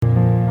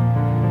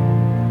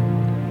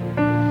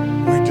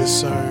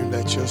discern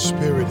that your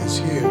spirit is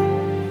here.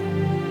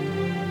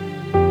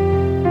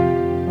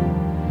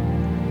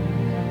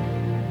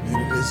 And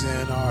it is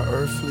in our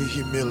earthly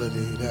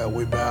humility that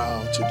we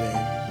bow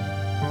today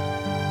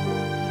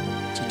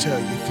to tell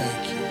you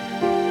thank you,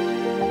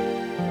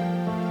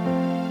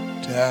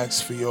 to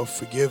ask for your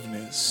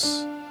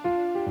forgiveness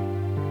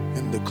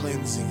and the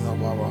cleansing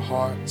of our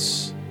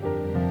hearts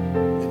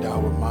and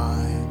our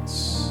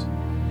minds.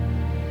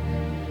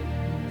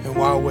 And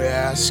while we're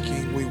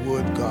asking, we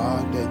would,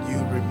 God, that you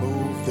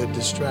remove the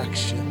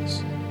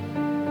distractions,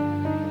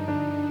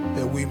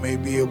 that we may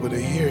be able to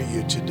hear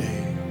you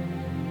today,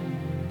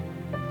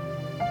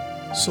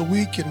 so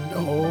we can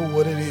know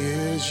what it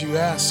is you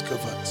ask of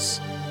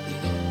us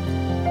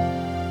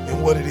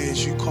and what it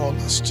is you call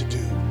us to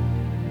do.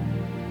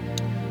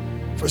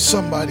 For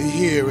somebody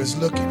here is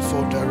looking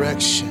for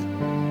direction.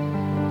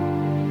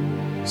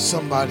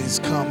 Somebody's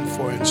come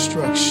for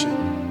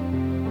instruction.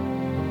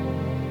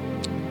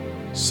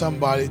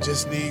 Somebody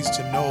just needs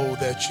to know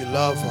that you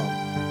love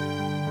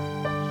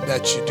them,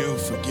 that you do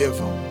forgive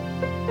them,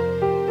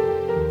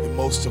 and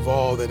most of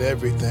all, that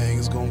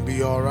everything's going to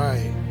be all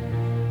right.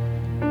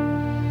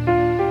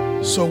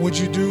 So would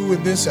you do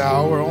in this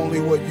hour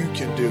only what you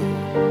can do?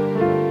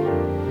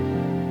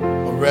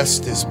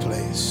 Arrest this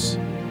place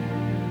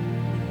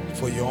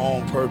for your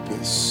own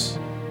purpose,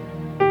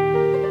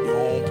 your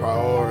own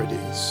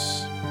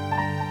priorities,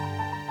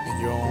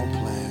 and your own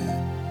plan.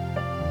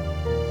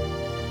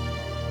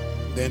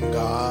 Then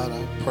God,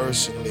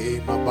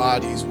 personally, my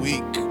body's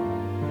weak,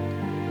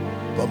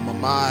 but my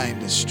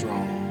mind is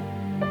strong.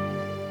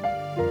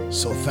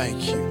 So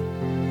thank you.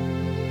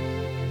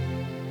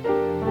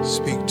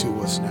 Speak to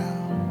us now.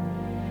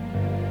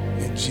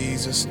 In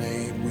Jesus'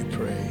 name we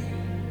pray.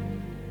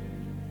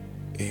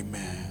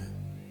 Amen.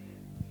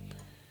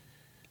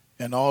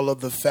 And all of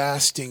the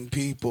fasting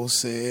people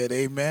said,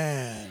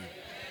 amen.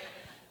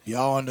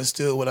 Y'all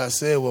understood what I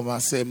said when I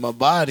said my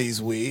body's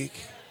weak,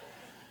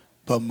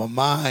 but my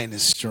mind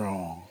is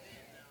strong.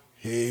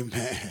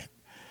 Amen.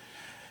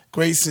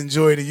 Grace and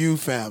joy to you,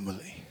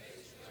 family.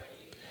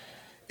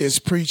 It's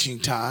preaching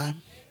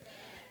time.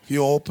 If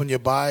you open your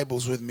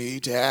Bibles with me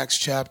to Acts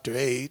chapter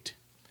 8,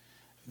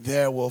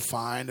 there we'll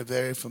find a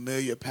very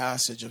familiar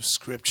passage of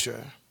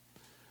Scripture.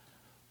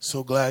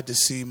 So glad to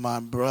see my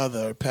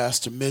brother,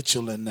 Pastor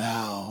Mitchell, in the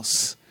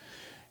house.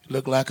 You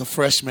look like a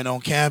freshman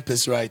on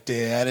campus right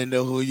there. I didn't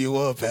know who you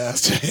were,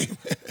 Pastor.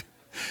 Amen.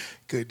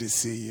 Good to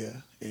see you.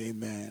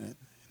 Amen.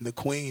 And the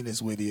Queen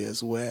is with you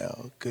as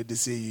well. Good to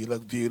see you. You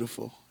look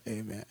beautiful.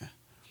 Amen.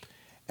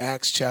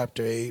 Acts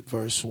chapter 8,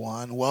 verse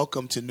 1.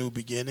 Welcome to New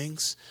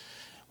Beginnings.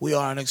 We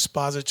are an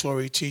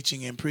expository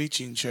teaching and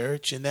preaching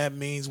church, and that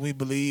means we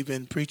believe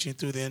in preaching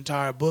through the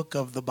entire book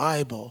of the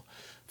Bible.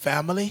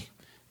 Family,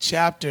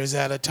 chapters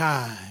at a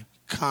time,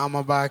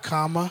 comma by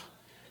comma.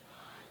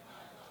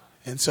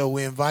 And so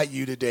we invite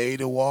you today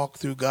to walk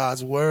through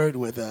God's Word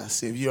with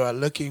us. If you are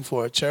looking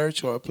for a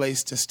church or a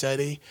place to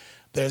study,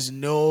 there's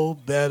no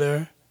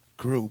better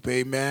group.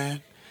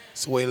 Amen.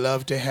 So we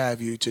love to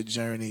have you to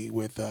journey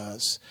with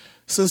us.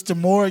 Sister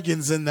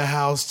Morgan's in the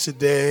house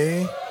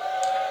today.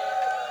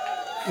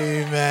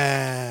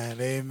 Amen.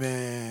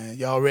 Amen.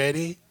 Y'all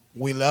ready?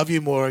 We love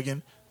you,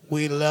 Morgan.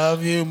 We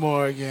love you,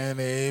 Morgan.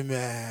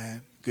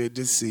 Amen. Good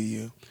to see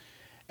you.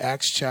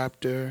 Acts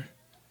chapter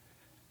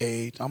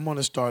 8. I'm going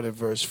to start at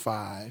verse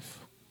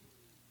 5.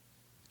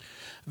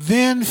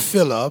 Then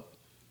Philip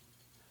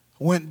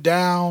went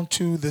down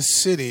to the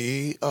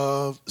city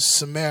of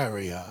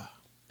Samaria,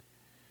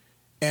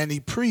 and he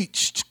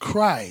preached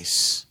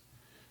Christ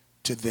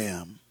to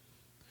them.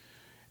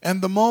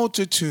 And the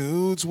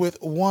multitudes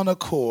with one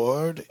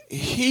accord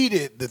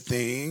heeded the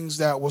things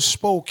that were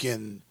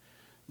spoken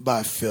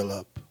by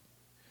Philip,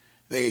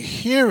 they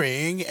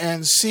hearing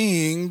and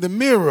seeing the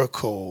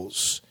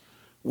miracles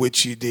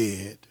which he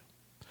did.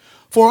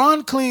 For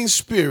unclean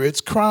spirits,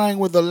 crying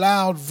with a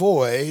loud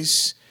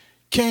voice,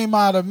 came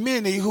out of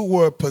many who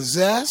were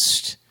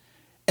possessed,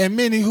 and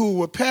many who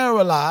were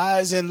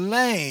paralyzed and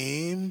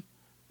lame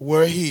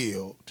were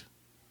healed.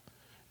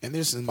 And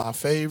this is my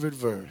favorite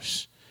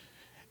verse.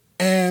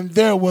 And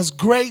there was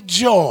great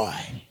joy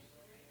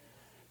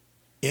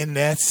in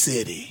that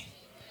city.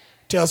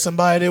 Tell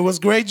somebody there was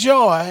great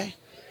joy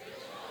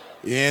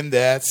in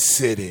that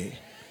city.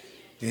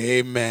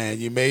 Amen.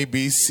 You may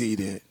be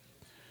seated.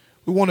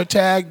 We want to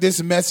tag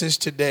this message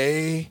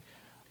today,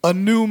 a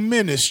new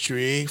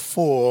ministry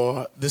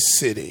for the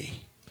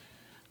city.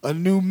 A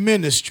new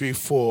ministry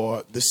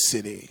for the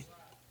city.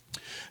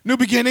 New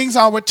Beginnings,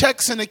 our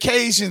text and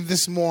occasion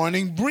this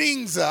morning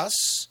brings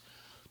us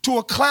to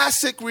a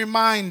classic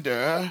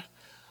reminder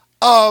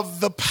of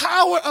the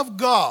power of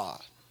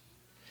God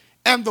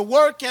and the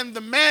work and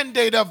the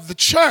mandate of the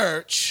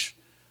church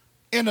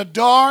in a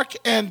dark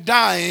and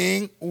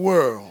dying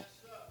world.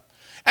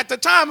 At the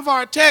time of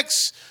our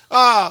text,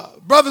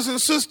 brothers and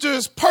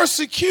sisters,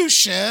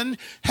 persecution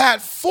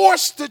had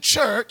forced the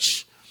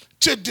church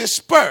to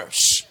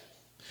disperse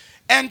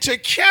and to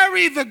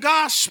carry the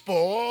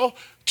gospel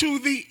to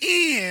the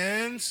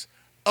ends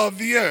of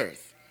the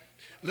earth.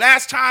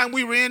 Last time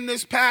we were in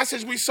this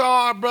passage, we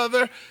saw our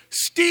brother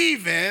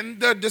Stephen,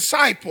 the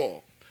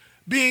disciple,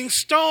 being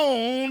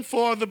stoned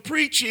for the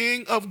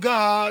preaching of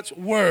God's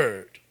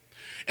word.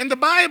 And the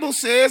Bible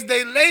says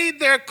they laid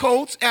their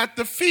coats at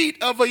the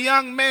feet of a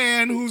young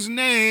man whose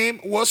name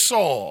was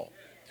Saul.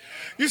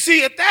 You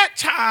see, at that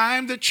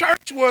time, the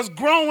church was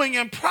growing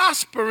and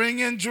prospering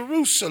in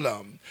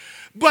Jerusalem,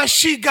 but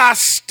she got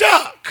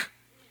stuck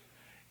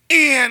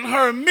in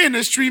her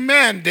ministry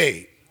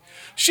mandate.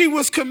 She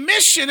was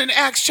commissioned in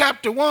Acts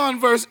chapter 1,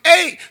 verse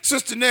 8,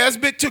 Sister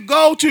Nesbitt, to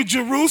go to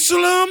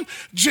Jerusalem,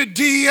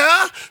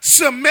 Judea,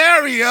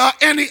 Samaria,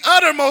 and the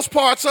uttermost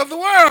parts of the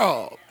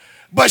world.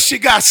 But she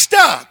got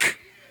stuck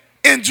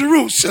in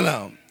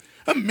Jerusalem.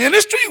 Her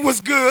ministry was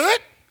good.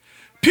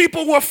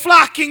 People were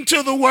flocking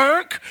to the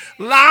work.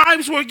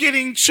 Lives were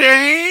getting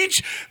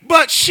changed.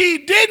 But she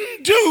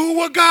didn't do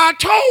what God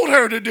told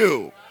her to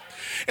do.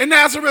 And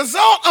as a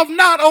result of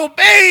not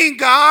obeying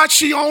God,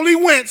 she only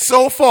went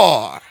so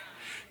far.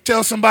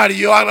 Tell somebody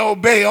you ought to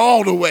obey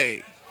all the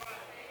way.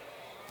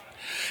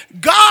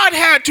 God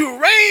had to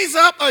raise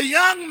up a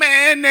young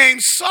man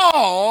named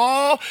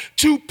Saul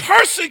to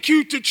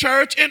persecute the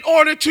church in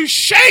order to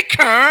shake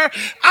her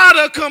out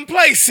of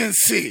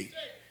complacency.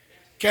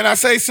 Can I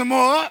say some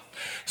more?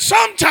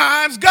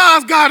 Sometimes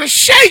God's got to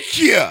shake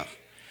you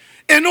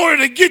in order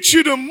to get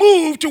you to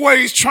move to where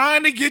he's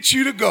trying to get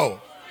you to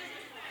go.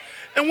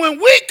 And when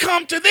we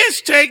come to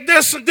this text,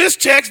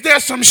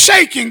 there's some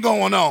shaking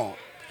going on.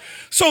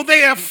 So they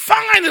have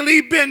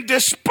finally been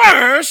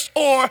dispersed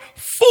or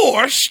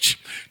forced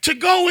to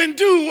go and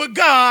do what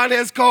God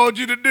has called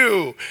you to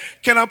do.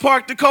 Can I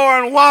park the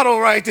car and waddle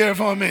right there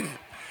for a minute?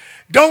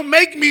 Don't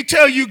make me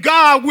tell you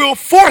God will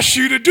force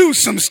you to do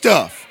some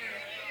stuff.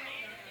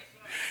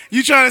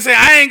 You trying to say,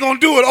 I ain't going to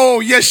do it.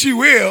 Oh, yes, you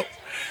will.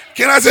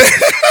 Can I say,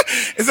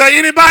 is there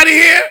anybody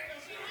here?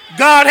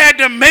 God had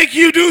to make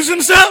you do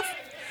some stuff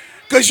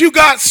because you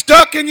got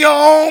stuck in your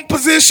own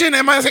position.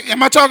 Am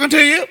I talking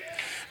to you?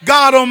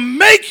 God will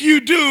make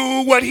you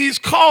do what he's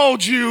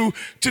called you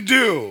to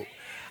do.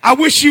 I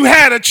wish you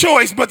had a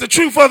choice, but the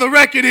truth of the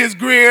record is,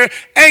 Greer,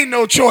 ain't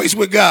no choice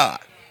with God.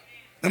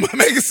 Am I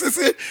making sense?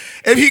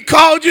 If he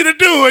called you to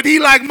do it, he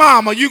like,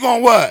 mama, you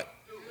gonna what?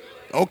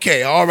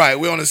 Okay, all right,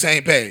 we're on the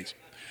same page.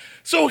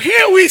 So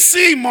here we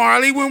see,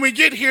 Marley, when we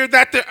get here,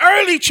 that the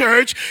early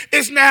church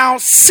is now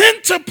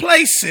sent to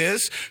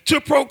places to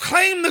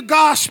proclaim the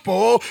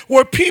gospel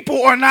where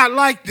people are not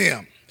like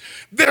them.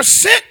 They're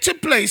sent to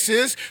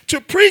places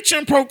to preach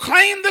and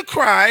proclaim the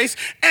Christ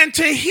and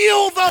to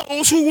heal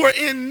those who were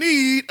in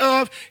need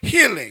of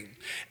healing.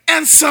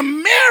 And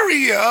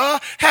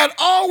Samaria had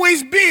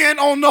always been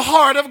on the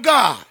heart of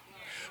God.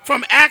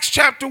 From Acts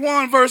chapter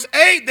 1, verse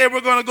 8, they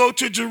were going to go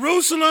to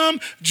Jerusalem,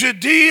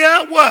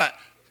 Judea, what?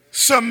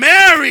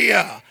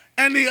 Samaria,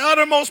 and the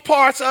uttermost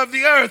parts of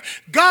the earth.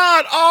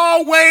 God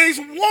always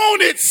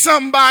wanted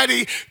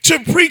somebody to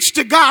preach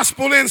the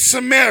gospel in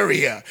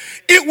Samaria.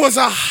 It was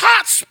a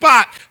hot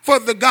spot for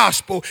the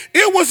gospel.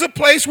 It was a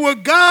place where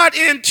God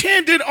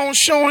intended on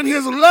showing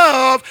his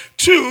love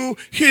to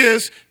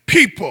his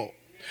people.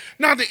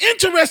 Now, the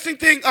interesting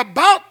thing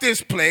about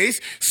this place,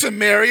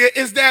 Samaria,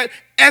 is that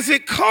as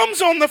it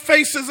comes on the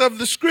face of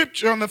the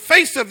scripture,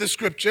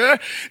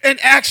 in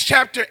Acts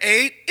chapter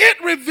 8,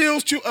 it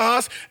reveals to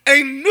us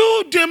a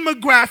new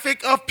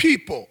demographic of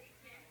people.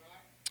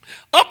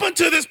 Up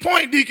until this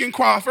point, Deacon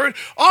Crawford,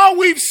 all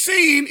we've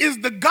seen is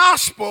the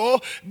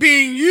gospel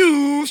being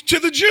used to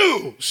the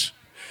Jews.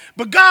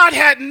 But God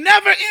had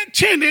never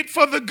intended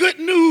for the good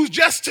news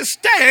just to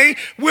stay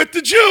with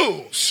the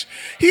Jews.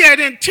 He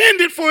had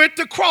intended for it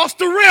to cross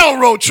the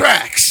railroad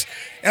tracks.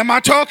 Am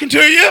I talking to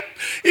you?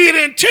 He had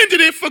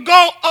intended it for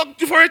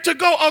it to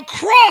go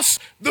across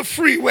the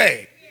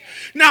freeway.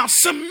 Now,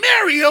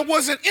 Samaria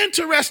was an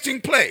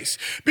interesting place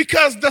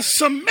because the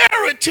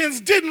Samaritans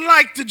didn't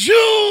like the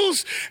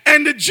Jews,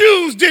 and the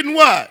Jews didn't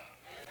what?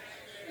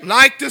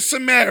 Like the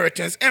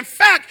Samaritans. In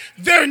fact,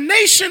 their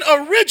nation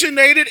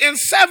originated in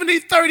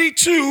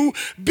 7032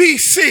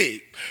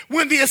 BC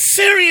when the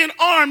Assyrian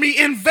army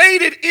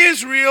invaded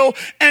Israel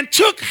and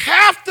took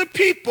half the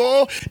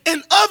people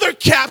and other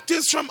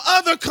captives from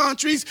other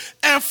countries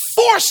and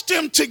forced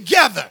them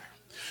together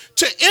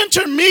to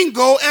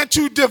intermingle and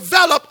to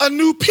develop a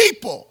new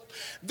people.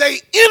 They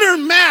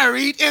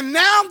intermarried, and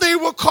now they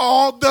were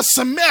called the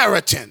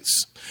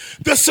Samaritans.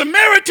 The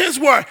Samaritans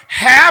were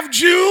half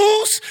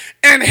Jews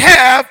and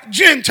half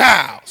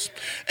Gentiles.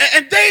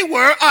 And they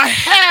were a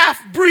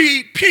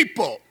half-breed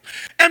people.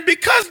 And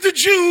because the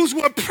Jews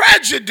were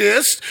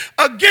prejudiced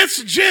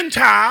against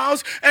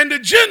Gentiles and the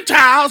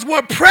Gentiles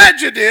were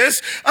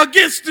prejudiced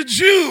against the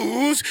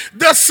Jews,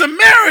 the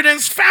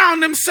Samaritans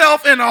found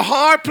themselves in a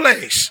hard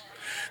place.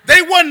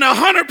 They wasn't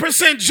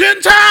 100%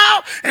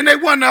 Gentile and they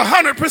wasn't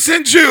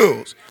 100%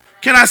 Jews.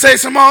 Can I say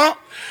some more?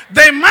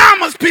 Their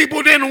mama's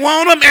people didn't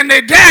want them and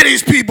their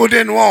daddy's people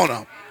didn't want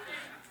them.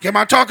 Am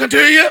I talking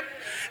to you?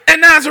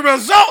 And as a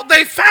result,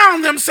 they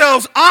found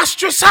themselves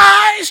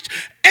ostracized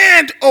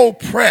and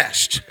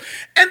oppressed.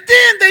 And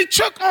then they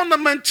took on the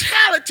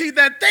mentality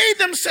that they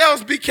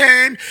themselves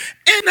became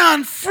an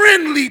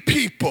unfriendly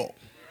people,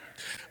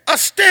 a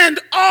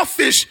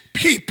standoffish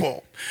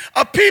people,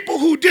 a people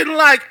who didn't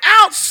like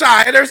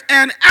outsiders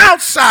and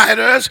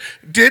outsiders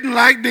didn't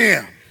like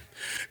them.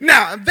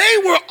 Now, they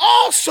were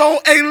also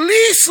a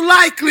least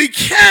likely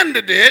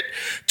candidate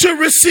to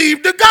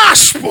receive the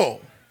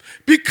gospel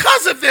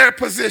because of their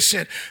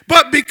position.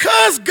 But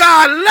because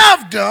God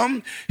loved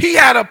them, he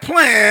had a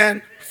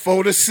plan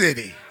for the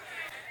city.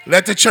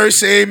 Let the church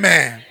say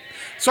amen.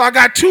 So I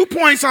got 2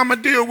 points I'm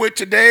going to deal with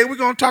today. We're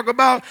going to talk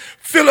about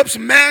Philip's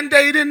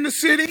mandate in the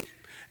city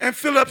and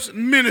Philip's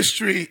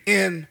ministry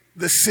in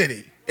the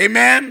city.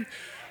 Amen.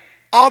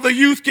 All the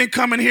youth can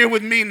come in here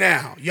with me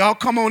now. Y'all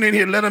come on in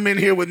here. Let them in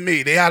here with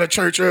me. They out of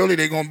church early.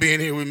 They're going to be in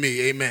here with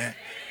me. Amen.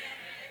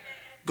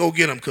 Go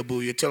get them,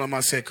 Kabuya. Tell them I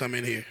said come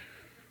in here.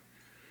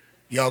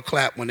 Y'all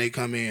clap when they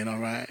come in, all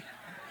right?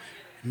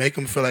 Make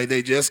them feel like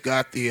they just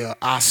got the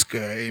Oscar.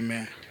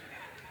 Amen.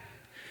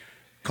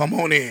 Come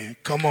on in.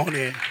 Come on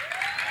in.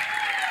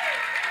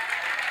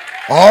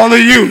 All the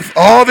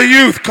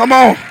youth, come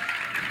on.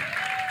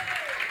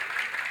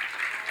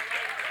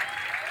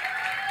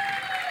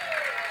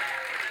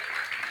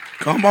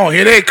 Come on,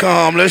 here they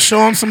come. Let's show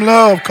them some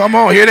love. Come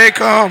on, here they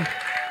come.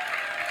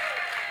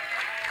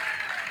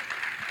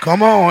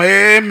 Come on,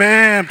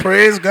 amen.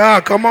 Praise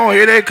God. Come on,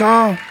 here they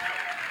come.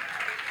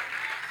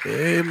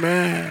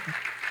 Amen.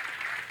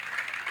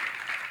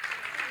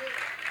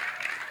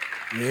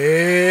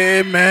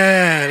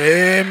 Amen.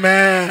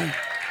 Amen.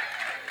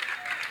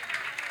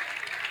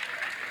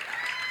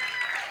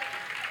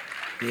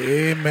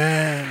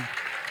 Amen.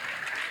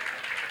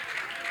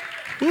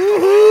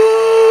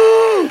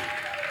 Woo-hoo.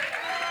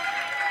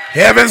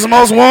 Heaven's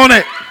most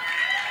wanted.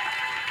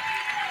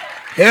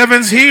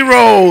 Heaven's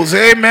heroes.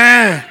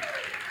 Amen.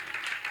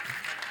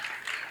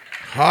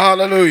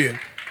 Hallelujah.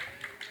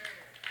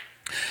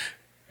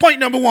 Point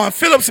number 1,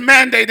 Philip's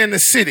mandate in the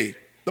city.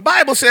 The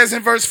Bible says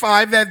in verse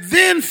 5 that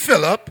then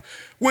Philip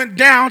went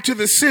down to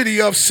the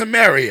city of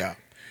Samaria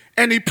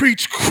and he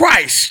preached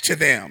Christ to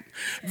them.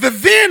 The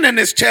then in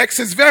this text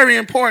is very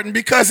important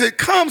because it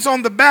comes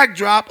on the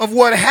backdrop of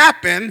what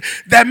happened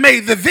that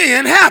made the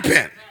then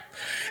happen.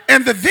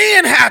 And the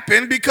then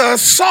happened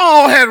because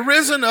Saul had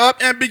risen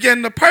up and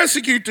began to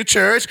persecute the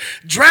church,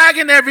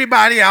 dragging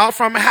everybody out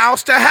from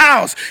house to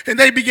house. And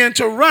they began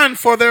to run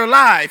for their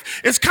life.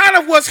 It's kind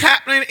of what's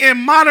happening in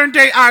modern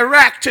day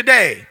Iraq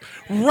today.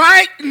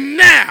 Right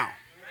now,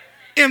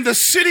 in the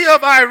city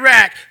of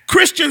Iraq,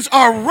 Christians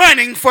are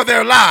running for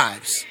their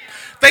lives.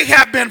 They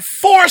have been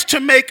forced to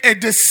make a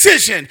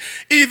decision,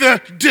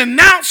 either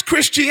denounce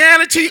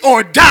Christianity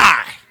or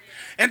die.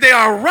 And they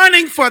are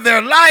running for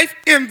their life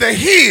in the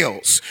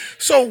hills.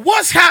 So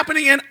what's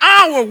happening in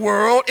our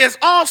world is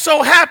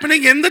also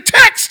happening in the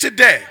text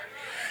today.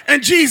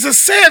 And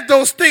Jesus said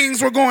those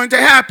things were going to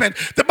happen.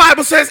 The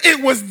Bible says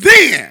it was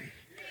then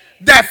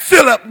that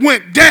Philip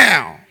went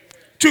down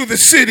to the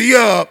city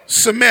of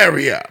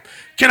Samaria.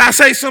 Can I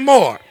say some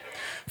more?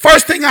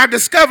 First thing I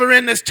discover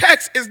in this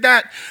text is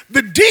that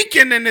the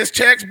deacon in this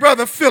text,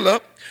 Brother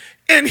Philip,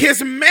 in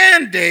his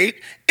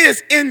mandate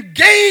is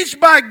engaged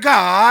by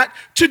God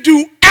to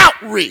do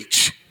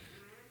outreach.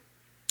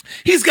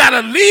 He's got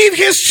to leave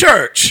his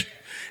church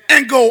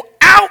and go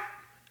out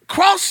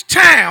cross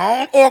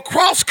town or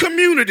cross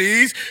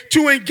communities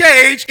to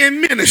engage in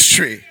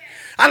ministry.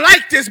 I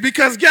like this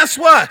because guess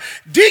what?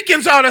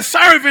 Deacons ought to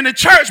serve in the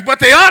church, but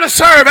they ought to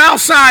serve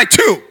outside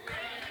too.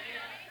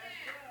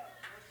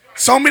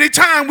 So many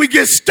times we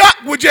get stuck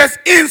with just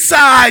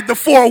inside the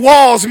four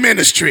walls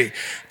ministry.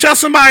 Tell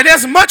somebody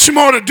there's much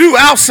more to do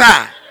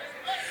outside.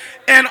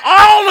 And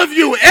all of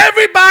you,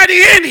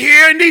 everybody in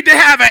here need to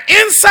have an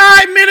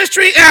inside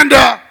ministry and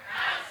a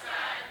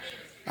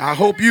I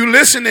hope you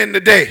listening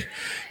today.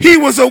 He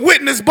was a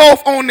witness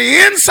both on the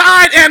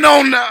inside and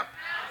on the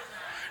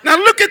Now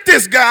look at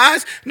this,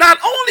 guys. Not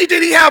only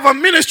did he have a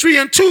ministry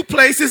in two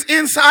places,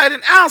 inside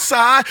and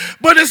outside,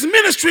 but his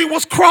ministry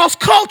was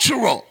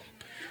cross-cultural.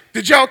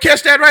 Did y'all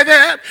catch that right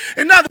there?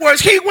 In other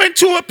words, he went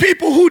to a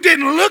people who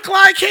didn't look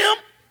like him,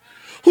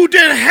 who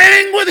didn't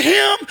hang with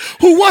him,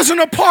 who wasn't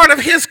a part of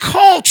his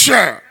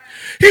culture.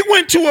 He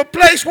went to a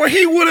place where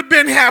he would have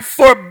been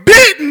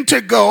forbidden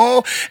to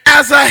go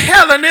as a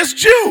Hellenist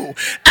Jew,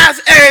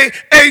 as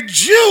a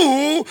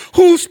Jew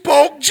who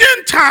spoke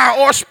Gentile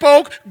or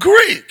spoke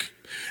Greek.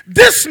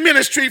 This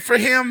ministry for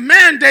him,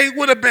 mandate,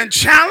 would have been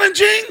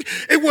challenging.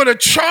 It would have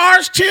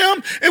charged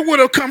him. It would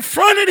have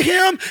confronted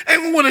him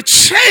and would have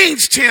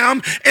changed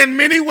him in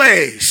many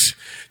ways.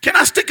 Can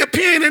I stick a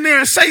pin in there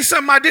and say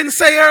something I didn't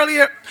say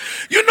earlier?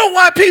 You know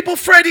why people,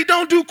 Freddie,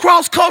 don't do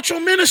cross-cultural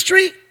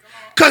ministry?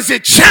 Because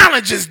it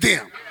challenges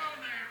them.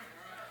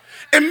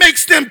 It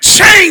makes them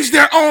change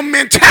their own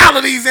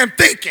mentalities and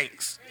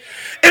thinkings.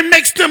 it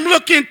makes them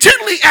look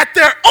intently at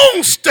their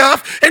own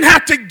stuff and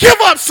have to give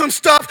up some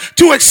stuff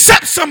to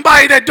accept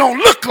somebody that don't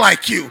look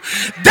like you.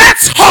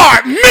 That's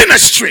hard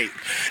ministry.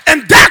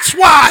 And that's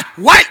why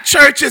white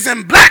churches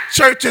and black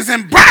churches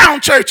and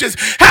brown churches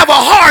have a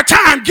hard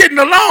time getting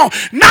along.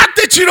 Not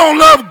that you don't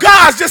love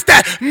God, it's just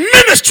that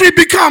ministry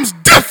becomes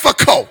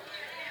difficult.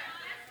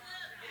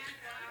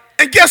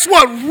 And guess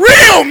what?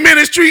 Real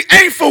ministry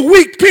ain't for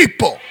weak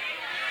people.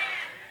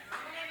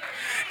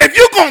 If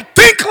you're going to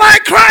think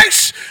like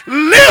Christ,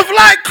 live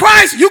like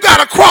Christ, you got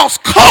to cross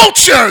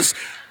cultures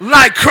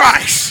like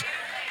Christ.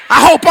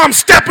 I hope I'm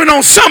stepping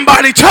on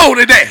somebody's toe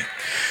today.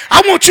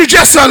 I want you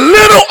just a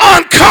little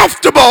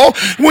uncomfortable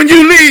when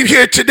you leave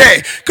here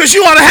today, because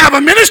you ought to have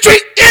a ministry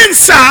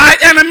inside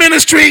and a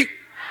ministry.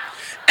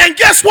 And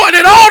guess what?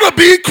 It ought to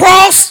be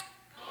cross.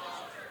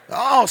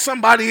 Oh,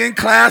 somebody in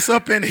class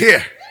up in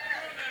here.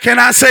 Can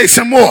I say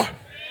some more?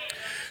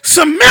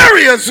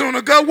 Samaria,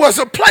 Zuniga, was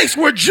a place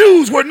where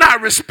Jews were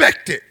not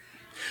respected.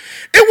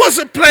 It was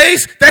a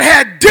place that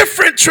had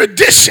different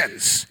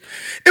traditions.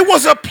 It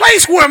was a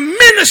place where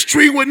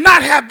ministry would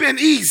not have been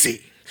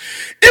easy.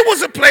 It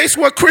was a place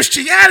where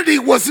Christianity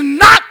was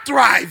not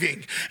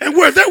thriving and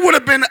where there would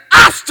have been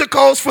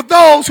obstacles for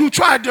those who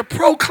tried to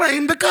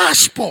proclaim the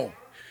gospel.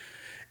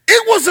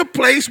 It was a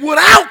place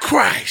without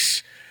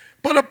Christ,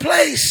 but a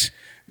place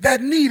that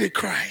needed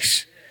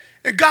Christ.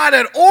 And God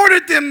had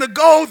ordered them to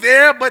go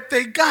there, but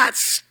they got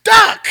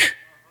stuck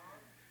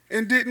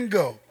and didn't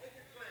go.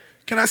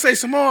 Can I say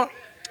some more?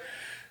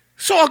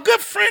 So a good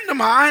friend of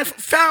mine,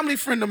 family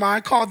friend of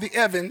mine called the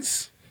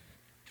Evans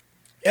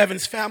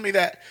family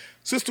that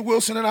Sister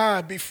Wilson and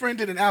I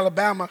befriended in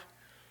Alabama,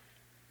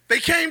 they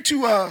came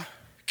to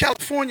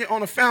California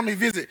on a family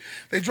visit.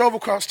 They drove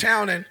across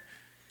town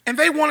and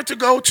they wanted to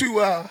go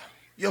to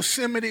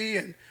Yosemite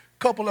and a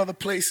couple other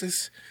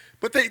places,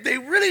 but they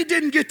really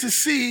didn't get to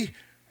see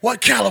what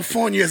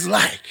California is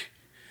like.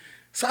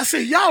 So I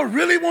said, y'all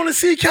really want to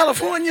see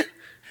California?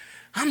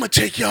 I'm going to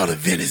take y'all to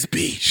Venice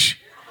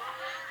Beach.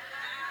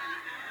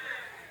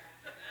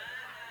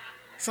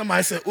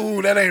 Somebody said,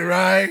 ooh, that ain't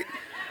right.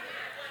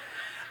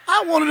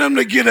 I wanted them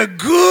to get a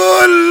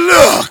good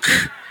look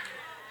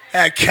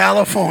at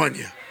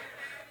California.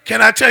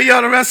 Can I tell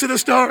y'all the rest of the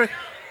story?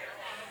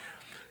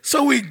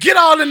 So we get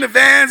all in the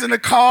vans and the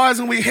cars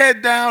and we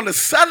head down to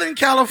Southern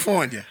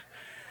California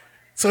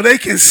so they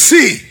can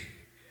see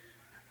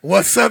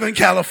what Southern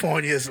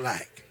California is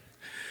like.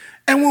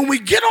 And when we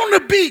get on the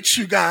beach,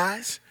 you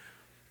guys,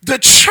 the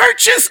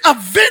churches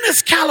of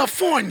Venice,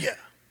 California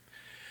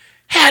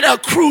had a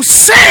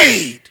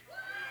crusade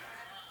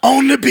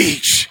on the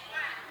beach.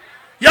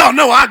 Y'all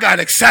know I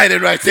got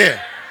excited right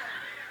there.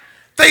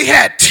 They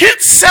had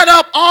tents set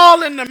up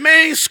all in the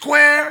main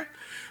square.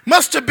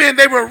 Must have been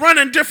they were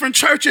running different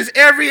churches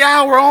every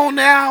hour on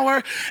the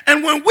hour.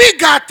 And when we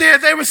got there,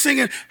 they were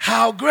singing,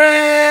 how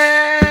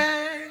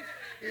great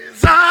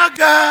is our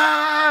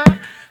God.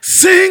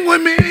 Sing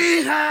with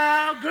me,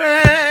 how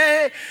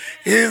great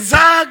is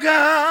our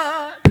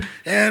God.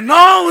 And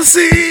all will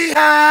see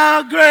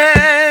how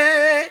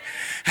great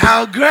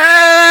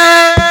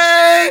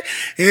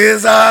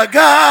is our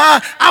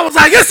God. I was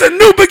like, it's a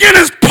new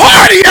beginners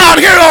party out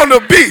here on the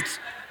beach.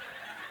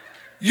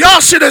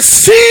 Y'all should have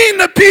seen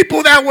the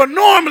people that were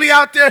normally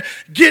out there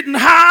getting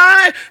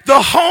high,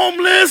 the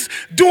homeless,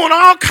 doing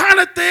all kind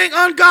of things,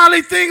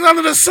 ungodly things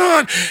under the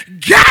sun,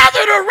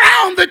 gathered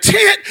around the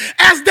tent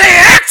as they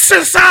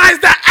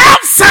exercised the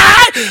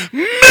outside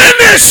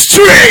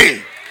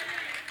ministry.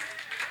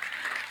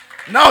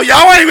 No,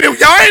 y'all ain't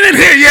in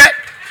here yet.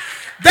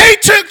 They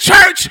took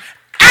church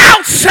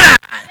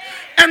outside,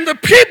 and the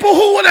people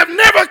who would have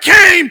never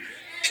came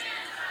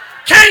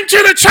to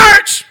the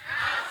church.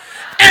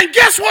 And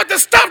guess what? The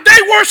stuff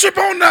they worship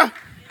on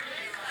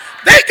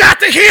they got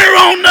to hear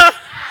on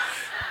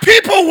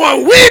people were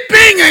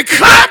weeping and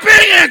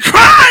clapping and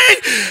crying.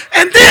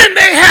 And then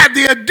they had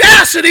the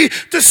audacity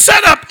to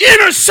set up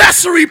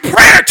intercessory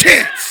prayer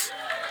tents.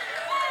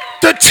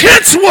 The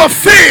tents were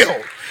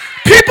filled.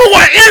 People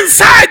were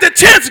inside the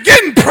tents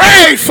getting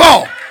prayed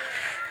for.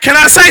 Can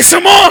I say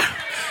some more?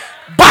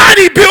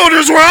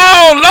 Bodybuilders were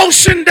all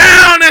lotioned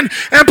down and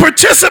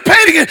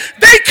participating. And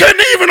they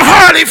couldn't even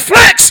hardly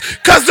flex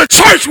because the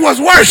church was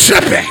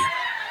worshiping.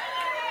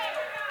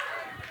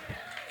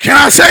 Can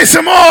I say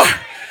some more?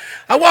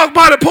 I walked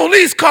by the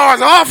police cars.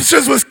 The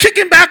officers was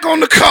kicking back on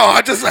the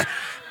car. Just like,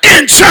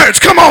 in church.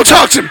 Come on,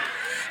 talk to me.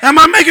 Am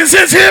I making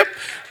sense here?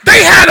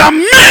 They had a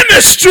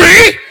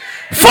ministry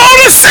for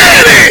the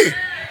city.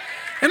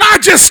 And I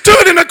just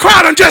stood in the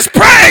crowd and just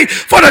prayed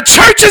for the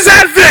churches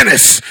at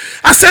Venice.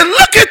 I said,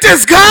 look at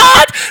this,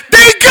 God.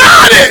 They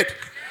got it.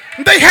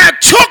 They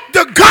had took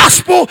the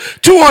gospel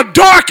to a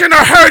dark and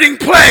a hurting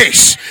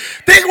place.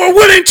 They were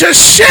willing to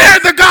share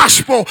the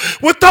gospel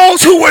with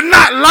those who were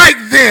not like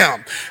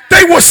them.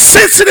 They were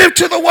sensitive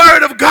to the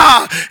word of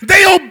God.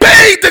 They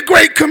obeyed the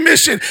Great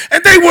Commission.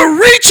 And they were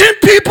reaching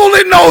people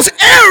in those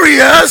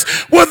areas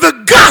where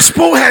the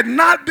gospel had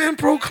not been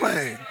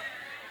proclaimed.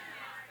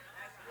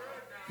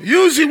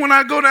 Usually when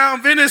I go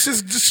down Venice,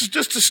 it's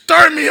just to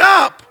stir me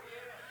up.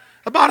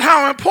 about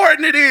how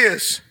important it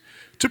is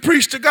to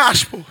preach the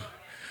gospel.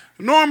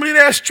 Normally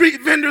there's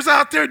street vendors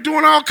out there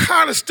doing all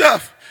kind of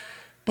stuff.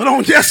 But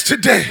on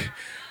yesterday,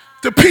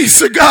 the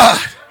peace of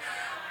God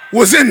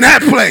was in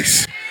that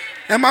place.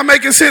 Am I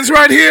making sense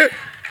right here?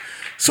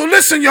 So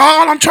listen, y'all,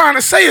 all I'm trying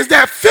to say is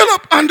that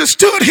Philip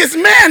understood his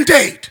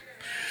mandate.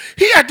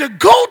 He had to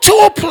go to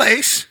a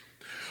place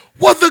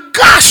where the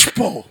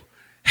gospel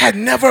had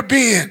never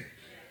been.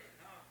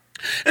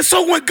 And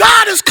so when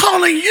God is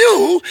calling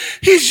you,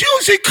 he's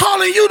usually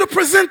calling you to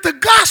present the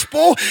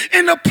gospel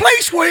in a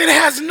place where it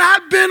has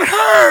not been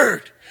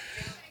heard.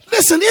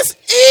 Listen, it's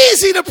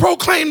easy to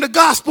proclaim the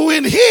gospel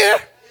in here.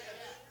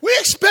 We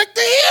expect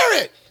to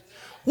hear it.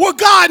 What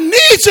God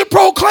needs to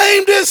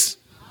proclaim this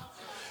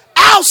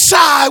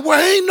outside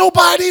where ain't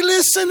nobody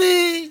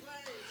listening.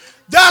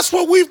 That's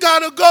where we've got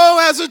to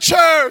go as a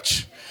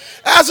church.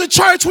 As a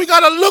church, we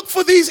got to look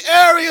for these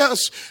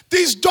areas,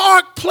 these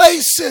dark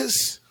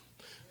places.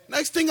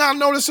 Next thing I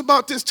notice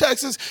about this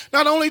text is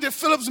not only did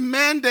Philip's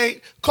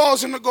mandate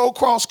cause him to go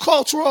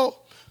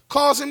cross-cultural,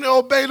 cause him to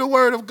obey the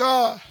word of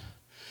God,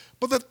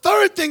 but the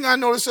third thing I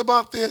notice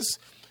about this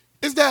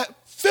is that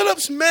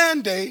Philip's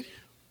mandate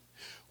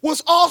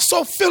was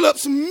also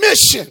Philip's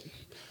mission.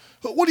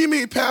 What do you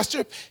mean,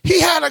 Pastor?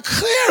 He had a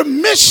clear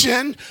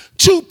mission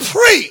to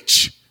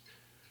preach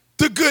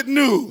the good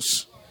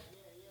news.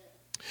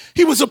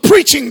 He was a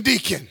preaching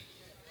deacon.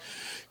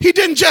 He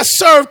didn't just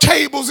serve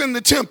tables in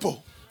the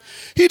temple.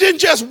 He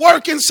didn't just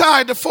work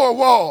inside the four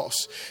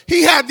walls.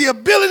 He had the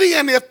ability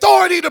and the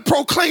authority to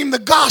proclaim the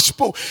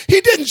gospel.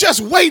 He didn't just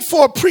wait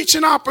for a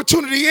preaching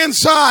opportunity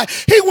inside.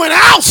 He went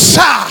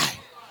outside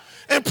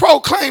and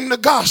proclaimed the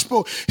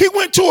gospel. He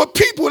went to a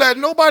people that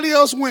nobody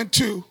else went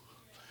to.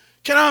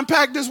 Can I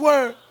unpack this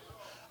word?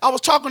 I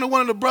was talking to one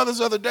of the brothers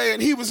the other day,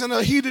 and he was in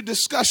a heated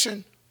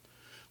discussion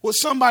with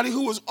somebody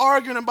who was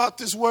arguing about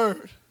this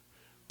word,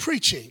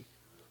 preaching.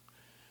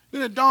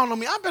 Then it dawned on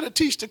me, I better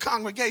teach the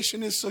congregation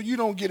this so you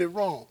don't get it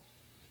wrong.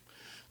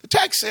 The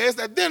text says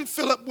that then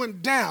Philip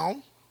went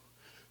down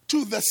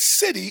to the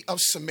city of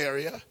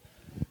Samaria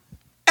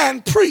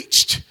and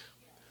preached.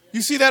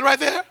 You see that right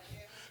there?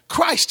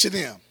 Christ to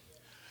them.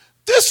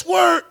 This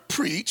word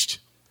preached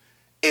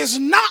is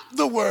not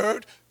the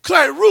word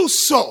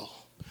kleruso,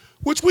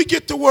 which we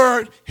get the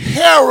word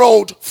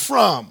herald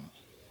from.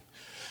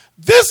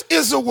 This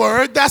is a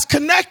word that's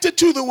connected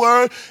to the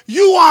word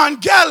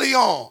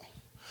euangelion,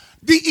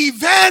 the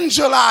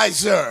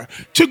evangelizer,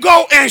 to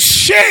go and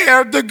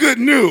share the good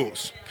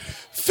news.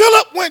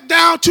 Philip went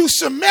down to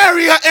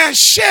Samaria and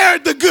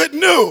shared the good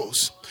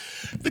news.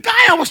 The guy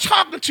I was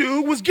talking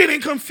to was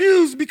getting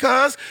confused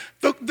because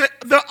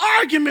the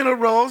argument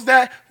arose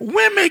that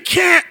women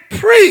can't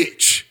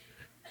preach.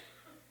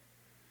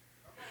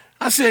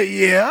 I said,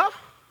 yeah,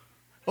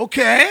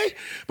 okay.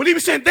 But he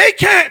was saying they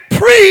can't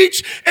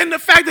preach, and the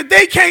fact that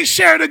they can't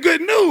share the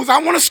good news. I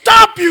want to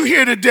stop you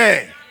here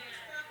today.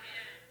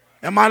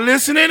 Am I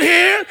listening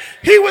here?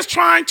 He was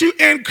trying to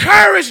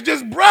encourage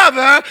this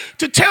brother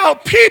to tell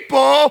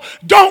people,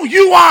 don't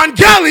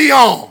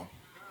euangelion.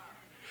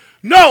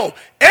 No,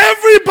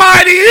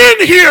 everybody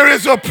in here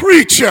is a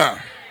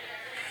preacher.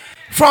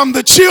 From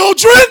the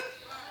children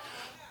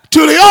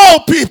to the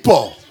old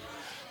people.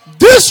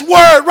 This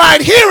word right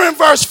here in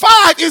verse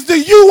 5 is the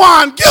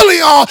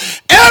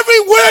euangelion.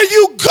 Everywhere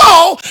you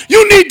go,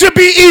 you need to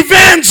be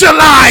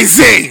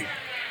evangelizing.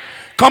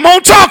 Come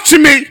on, talk to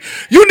me.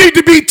 You need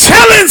to be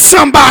telling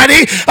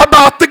somebody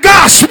about the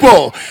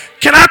gospel.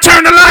 Can I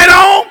turn the light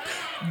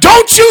on?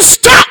 Don't you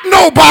stop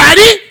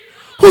nobody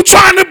who's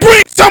trying to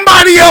bring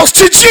somebody else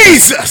to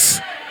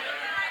Jesus.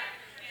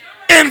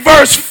 In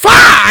verse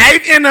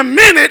 5, in a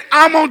minute,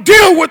 I'm going to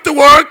deal with the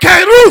word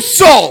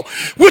keruso,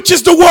 which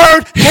is the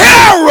word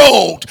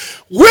herald,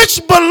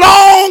 which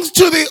belongs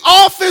to the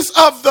office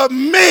of the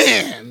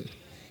man.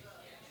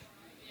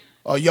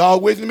 Are y'all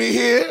with me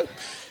here?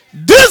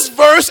 This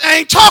verse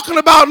ain't talking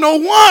about no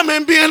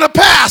woman being a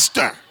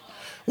pastor.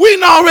 We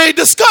already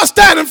discussed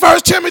that in 1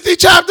 Timothy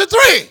chapter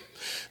 3.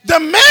 The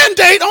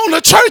mandate on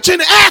the church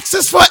in Acts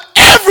is for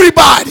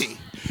everybody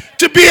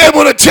to be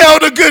able to tell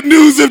the good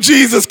news of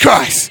Jesus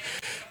Christ.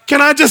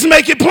 Can I just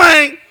make it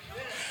plain?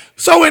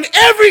 So in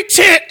every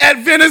tent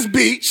at Venice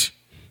Beach,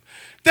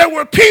 there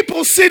were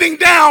people sitting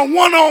down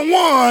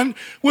one-on-one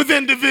with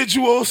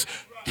individuals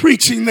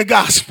preaching the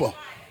gospel,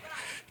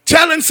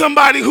 telling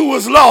somebody who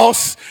was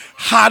lost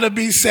how to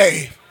be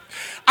saved.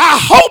 I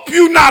hope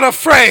you're not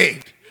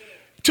afraid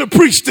to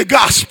preach the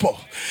gospel.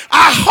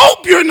 I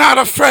hope you're not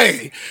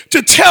afraid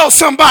to tell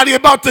somebody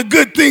about the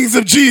good things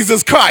of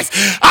Jesus Christ.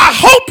 I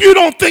hope you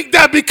don't think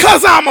that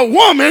because I'm a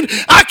woman,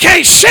 I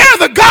can't share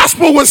the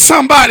gospel with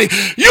somebody.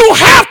 You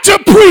have to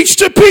preach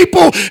to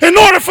people in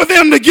order for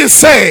them to get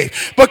saved.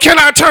 But can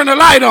I turn the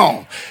light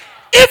on?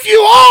 If you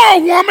are a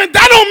woman,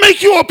 that don't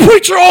make you a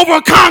preacher over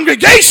a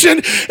congregation.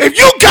 If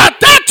you got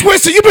that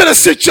twisted, you better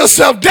sit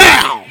yourself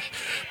down.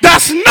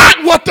 That's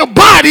not what the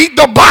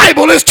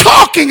Bible is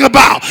talking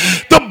about.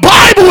 The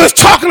Bible is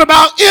talking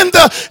about in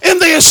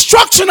the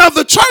instruction of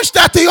the church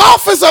that the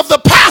office of the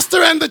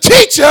pastor and the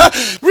teacher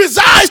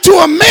resides to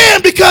a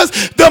man, because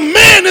the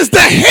man is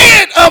the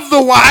head of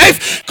the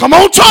wife. Come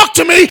on, talk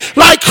to me.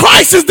 Like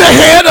Christ is the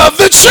head of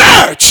the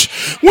church.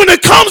 When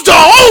it comes to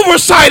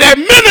oversight,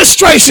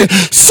 administration,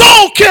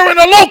 soul care in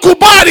a local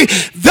body,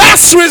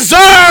 that's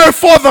reserved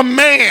for the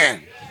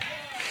man.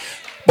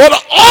 But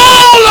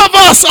all of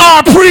us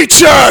are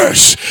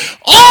preachers.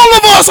 All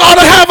of us ought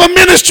to have a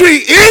ministry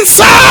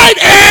inside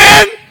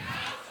and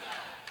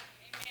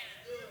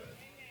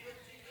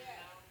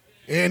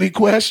any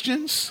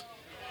questions?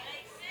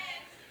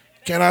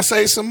 Can I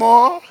say some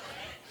more?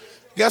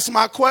 Guess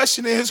my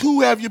question is,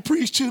 who have you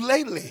preached to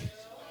lately?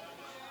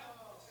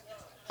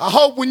 I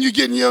hope when you're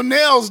getting your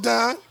nails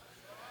done,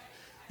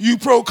 you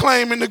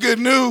proclaiming the good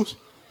news.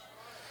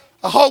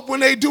 I hope when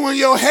they doing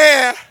your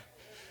hair,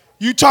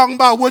 you talking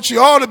about what you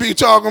ought to be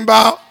talking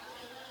about.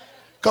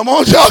 Come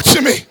on, talk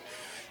to me.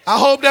 I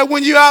hope that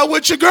when you're out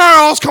with your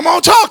girls, come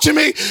on, talk to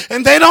me,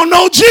 and they don't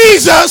know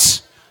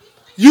Jesus,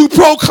 you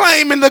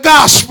proclaiming the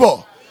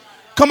gospel.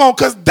 Come on,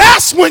 because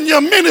that's when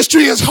your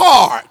ministry is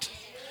hard.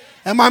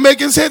 Am I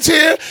making sense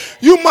here?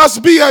 You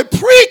must be a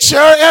preacher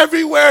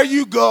everywhere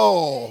you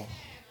go.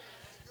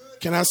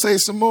 Can I say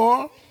some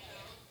more?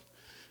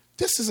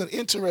 This is an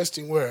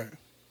interesting word.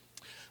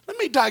 Let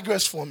me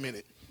digress for a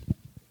minute.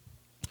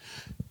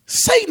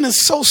 Satan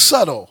is so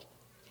subtle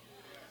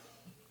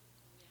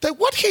that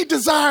what he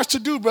desires to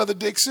do, Brother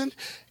Dixon,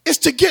 is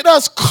to get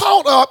us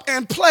caught up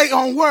and play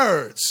on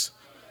words.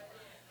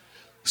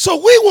 So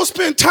we will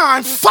spend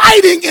time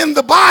fighting in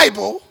the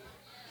Bible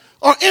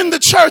or in the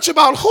church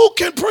about who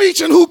can preach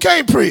and who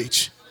can't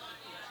preach,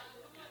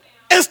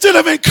 instead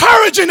of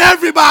encouraging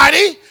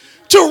everybody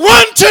to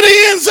run to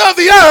the ends of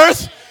the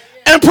earth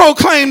and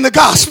proclaim the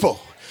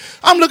gospel.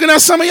 I'm looking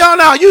at some of y'all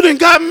now. You done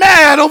got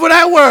mad over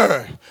that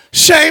word.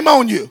 Shame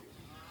on you.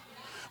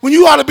 When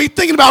you ought to be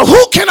thinking about,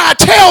 who can I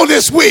tell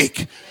this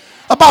week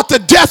about the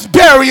death,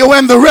 burial,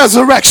 and the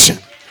resurrection?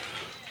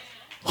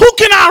 Who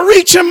can I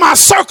reach in my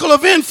circle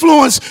of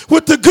influence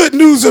with the good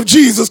news of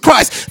Jesus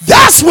Christ?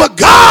 That's what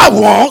God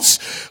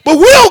wants. But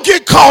we'll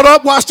get caught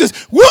up, watch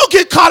this, we'll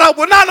get caught up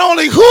with not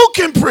only who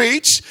can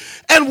preach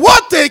and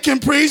what they can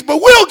preach,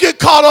 but we'll get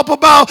caught up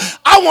about,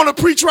 I want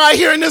to preach right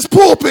here in this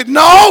pulpit.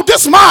 No,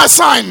 this is my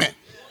assignment.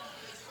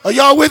 Are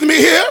y'all with me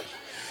here?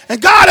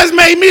 And God has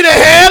made me the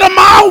head of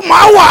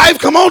my wife,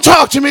 come on,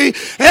 talk to me,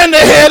 and the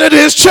head of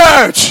this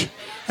church.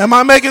 Am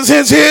I making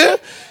sense here?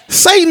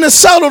 Satan is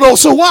subtle though,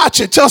 so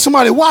watch it. Tell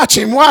somebody, watch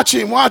him, watch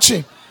him, watch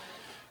him.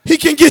 He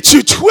can get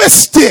you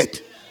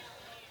twisted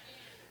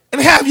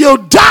and have your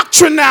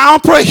doctrine now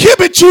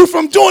prohibit you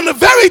from doing the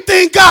very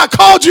thing God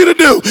called you to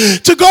do,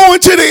 to go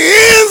into the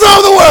ends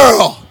of the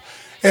world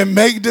and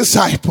make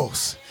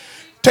disciples.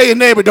 Tell your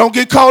neighbor, don't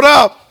get caught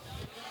up.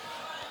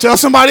 Tell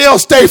somebody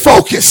else, stay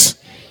focused.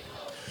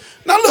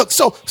 Now look,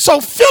 so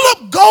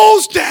Philip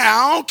goes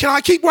down. Can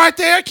I keep right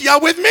there? Y'all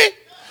with me?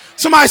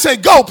 Somebody say,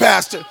 go,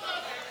 Pastor.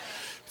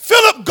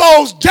 Philip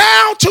goes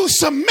down to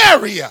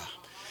Samaria,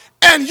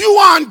 and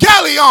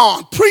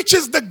Evangelion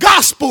preaches the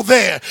gospel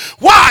there.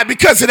 Why?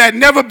 Because it had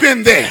never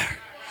been there.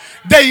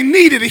 They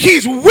needed it.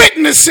 He's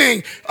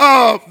witnessing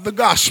of the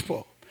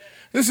gospel.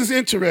 This is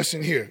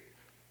interesting here.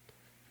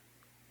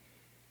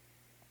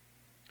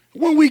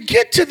 When we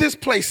get to this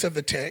place of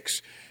the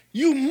text,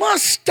 you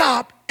must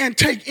stop and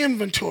take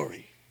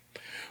inventory.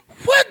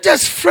 What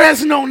does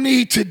Fresno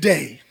need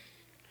today?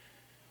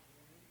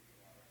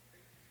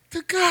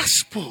 The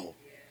gospel.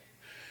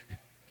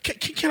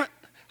 Can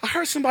I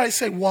heard somebody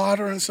say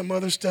water and some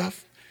other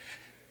stuff.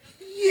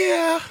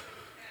 Yeah,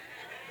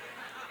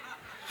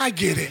 I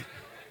get it.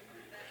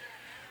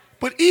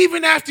 But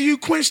even after you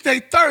quench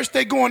their thirst,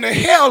 they're going to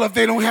hell if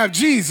they don't have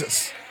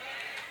Jesus.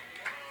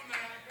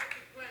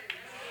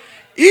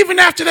 Even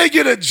after they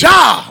get a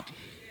job,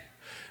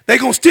 they're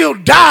going to still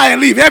die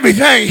and leave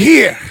everything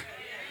here.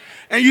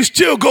 And you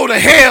still go to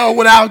hell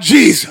without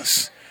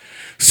Jesus.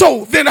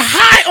 So then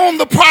high on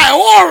the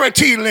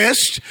priority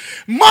list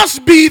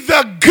must be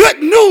the good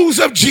news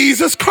of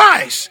Jesus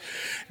Christ.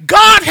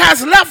 God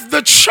has left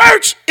the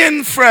church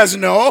in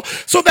Fresno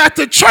so that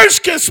the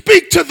church can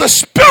speak to the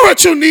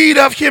spiritual need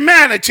of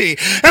humanity.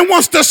 And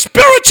once the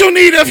spiritual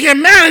need of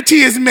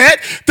humanity is met,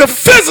 the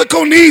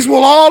physical needs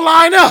will all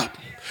line up.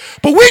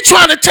 But we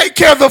try to take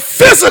care of the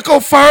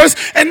physical first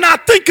and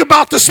not think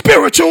about the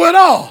spiritual at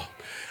all.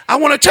 I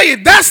want to tell you,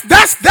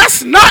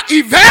 that's not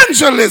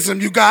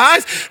evangelism, you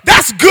guys.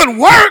 That's good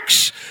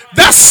works.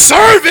 That's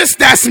service.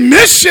 That's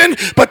mission.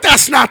 But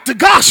that's not the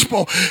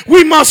gospel.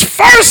 We must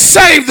first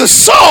save the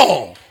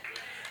soul,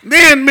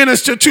 then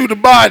minister to the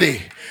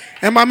body.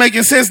 Am I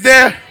making sense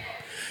there?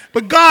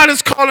 But God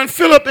is calling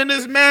Philip in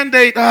his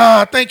mandate,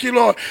 thank you,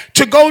 Lord,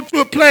 to go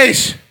to a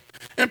place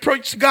and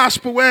preach the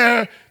gospel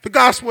where the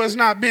gospel has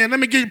not been. Let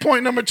me give you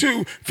point number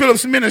 2,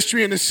 Philip's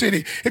ministry in the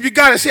city. If you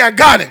got it, say, I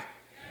got it.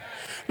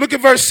 Look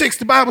at verse 6.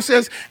 The Bible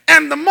says,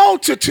 and the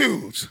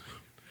multitudes,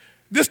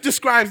 this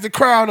describes the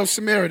crowd of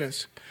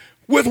Samaritans,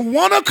 with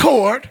one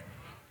accord,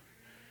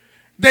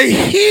 they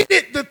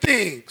heeded the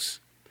things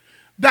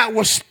that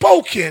were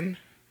spoken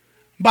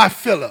by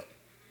Philip.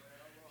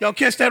 Y'all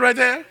catch that right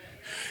there?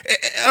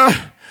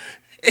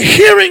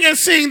 Hearing and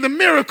seeing the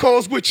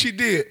miracles which he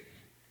did.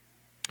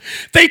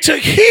 They took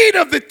heed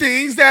of the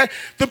things that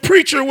the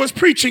preacher was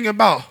preaching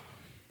about.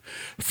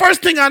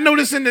 First thing I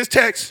notice in this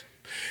text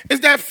is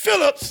that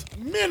Philip's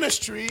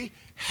ministry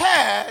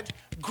had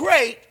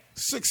great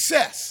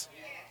success.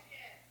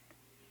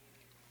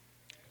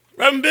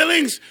 Reverend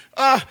Billings,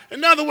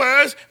 in other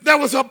words, there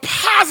was a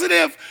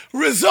positive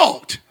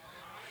result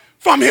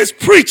from his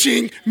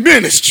preaching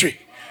ministry.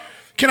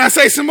 Can I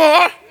say some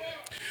more?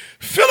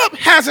 Philip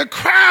has a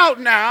crowd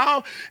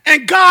now,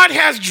 and God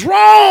has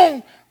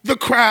drawn the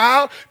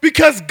crowd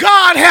because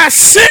God has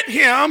sent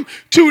him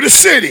to the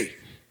city.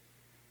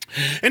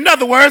 In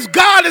other words,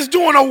 God is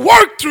doing a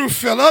work through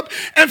Philip,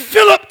 and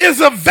Philip is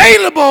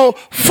available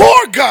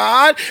for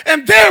God,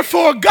 and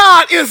therefore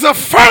God is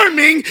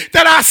affirming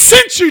that I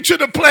sent you to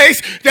the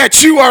place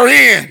that you are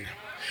in.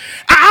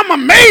 I'm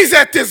amazed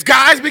at this,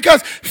 guys,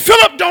 because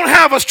Philip don't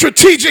have a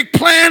strategic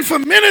plan for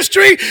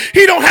ministry.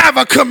 He don't have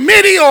a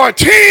committee or a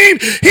team.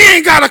 He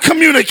ain't got a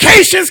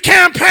communications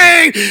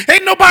campaign.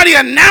 Ain't nobody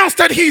announced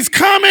that he's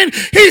coming.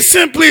 He's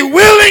simply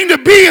willing to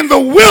be in the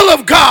will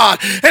of God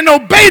and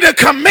obey the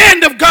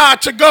command of God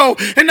to go.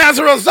 And as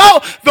a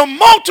result, the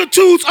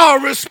multitudes are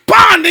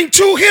responding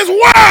to his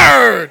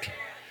word.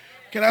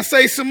 Can I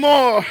say some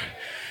more?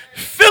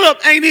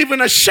 Philip ain't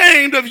even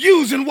ashamed of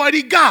using what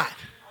he got.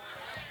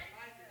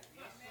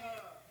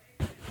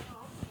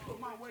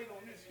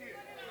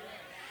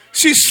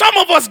 See, some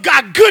of us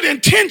got good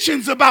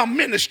intentions about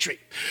ministry,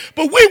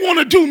 but we want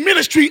to do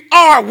ministry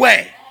our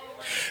way.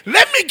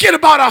 Let me get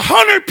about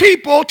 100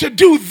 people to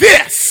do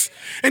this,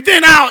 and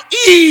then I'll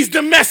ease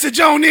the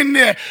message on in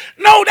there.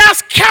 No,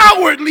 that's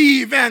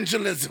cowardly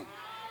evangelism.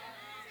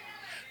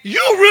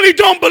 You really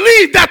don't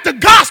believe that the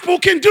gospel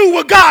can do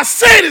what God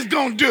said it's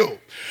going to do.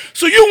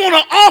 So you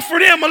want to offer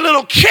them a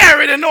little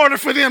carrot in order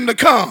for them to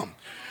come.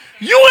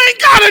 You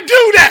ain't got to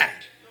do that.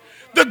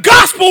 The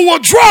gospel will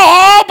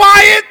draw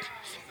by it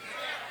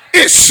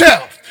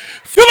itself.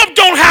 Philip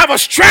don't have a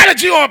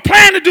strategy or a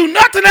plan to do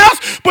nothing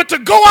else but to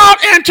go out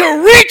and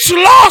to reach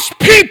lost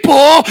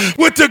people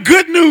with the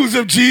good news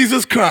of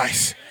Jesus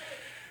Christ.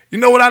 You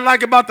know what I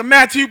like about the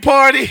Matthew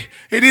party?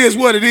 It is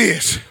what it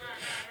is.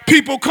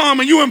 People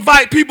come and you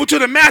invite people to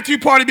the Matthew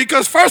party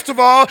because first of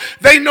all,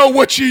 they know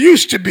what you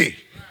used to be.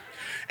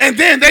 And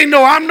then they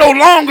know I'm no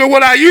longer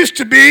what I used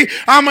to be.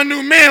 I'm a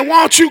new man.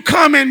 Why don't you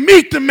come and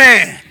meet the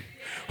man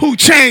who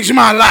changed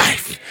my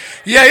life?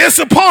 Yeah, it's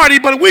a party,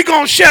 but we're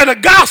going to share the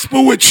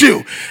gospel with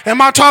you.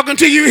 Am I talking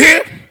to you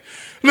here?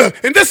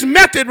 Look, in this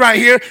method right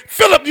here,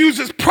 Philip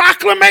uses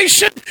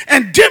proclamation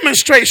and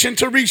demonstration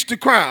to reach the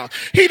crowd.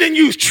 He didn't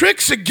use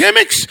tricks or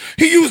gimmicks.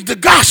 He used the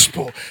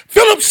gospel.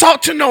 Philip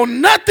sought to know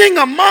nothing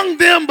among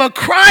them but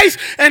Christ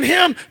and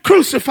him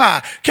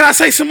crucified. Can I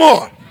say some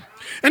more?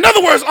 In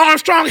other words,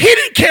 Armstrong, he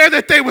didn't care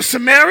that they were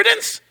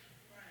Samaritans.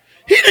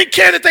 He didn't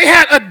care that they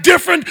had a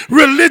different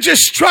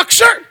religious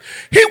structure.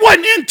 He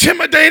wasn't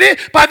intimidated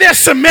by their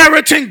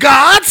Samaritan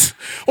gods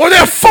or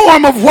their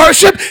form of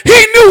worship. He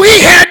knew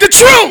he had the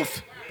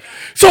truth.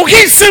 So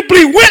he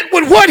simply went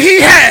with what he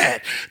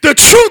had, the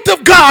truth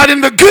of God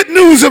and the good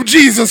news of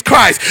Jesus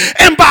Christ.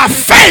 And by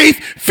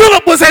faith,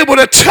 Philip was able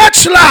to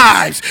touch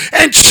lives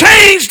and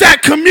change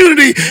that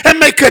community and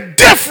make a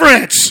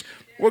difference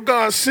where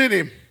God sent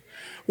him.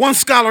 One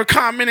scholar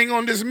commenting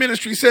on this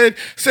ministry said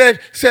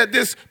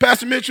this,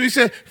 Pastor Mitchell, he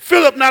said,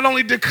 Philip not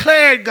only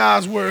declared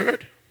God's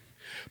word,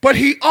 but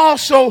he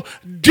also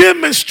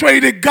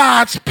demonstrated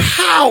God's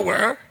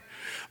power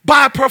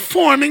by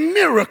performing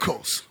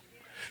miracles.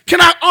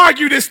 Can I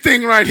argue this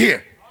thing right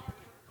here?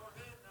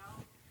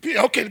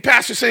 Okay, the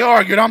pastor say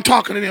argued. I'm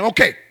talking to them.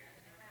 Okay.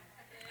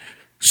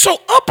 So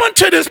up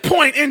until this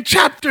point in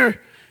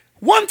chapter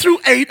 1 through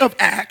 8 of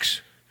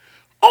Acts,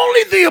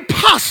 only the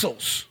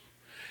apostles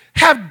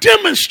have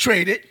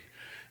demonstrated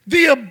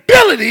the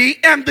ability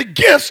and the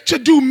gifts to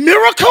do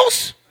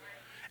miracles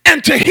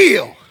and to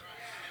heal.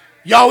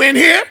 Y'all in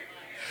here?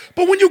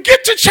 But when you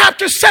get to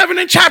chapter 7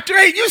 and chapter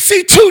 8, you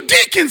see two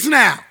deacons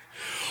now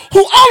who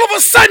all of a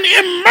sudden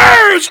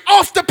emerge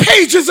off the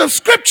pages of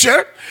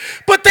scripture,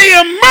 but they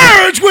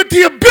emerge with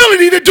the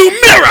ability to do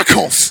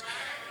miracles.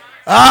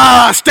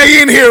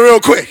 Stay in here real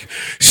quick.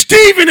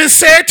 Stephen is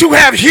said to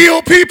have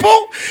healed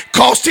people,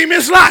 cost him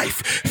his life.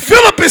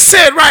 Philip is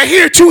said right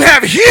here to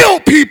have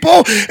healed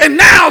people, and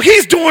now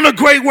he's doing a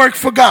great work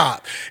for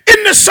God.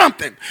 Isn't this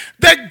something?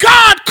 That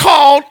God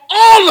called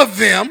all of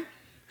them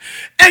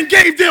and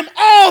gave them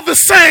all the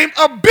same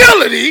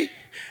ability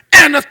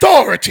and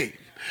authority.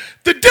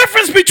 The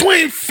difference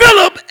between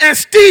Philip and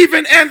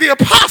Stephen and the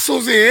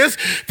apostles is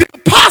the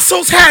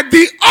apostles had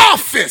the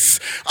office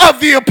of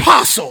the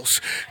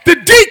apostles. The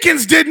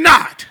deacons did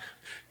not.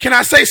 Can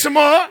I say some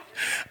more?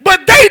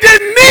 But they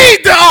didn't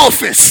need the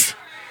office.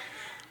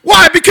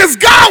 Why? Because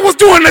God was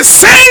doing the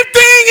same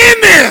thing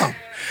in them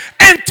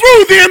and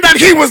through them that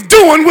he was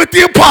doing with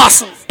the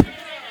apostles.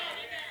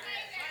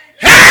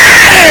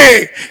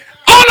 Hey!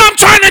 All I'm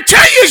trying to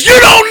tell you is you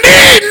don't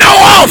need no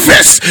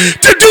office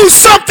to do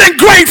something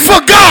great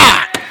for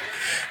God.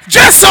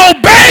 Just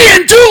obey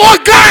and do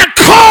what God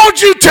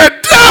called you to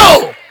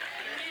do.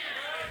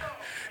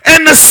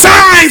 And the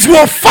signs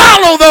will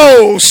follow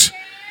those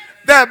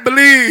that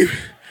believe.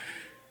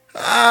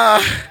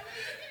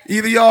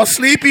 Either y'all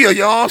sleepy or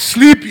y'all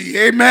sleepy.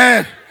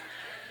 Amen.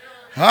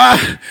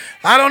 I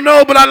don't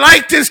know, but I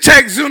like this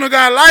text, Zuniga.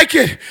 I like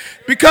it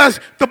because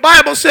the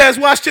Bible says,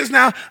 watch this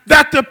now,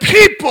 that the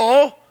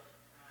people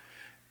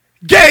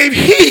gave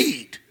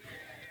heed.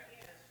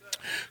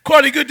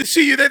 Cordy, good to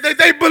see you.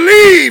 They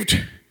believed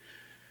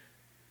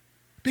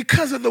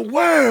because of the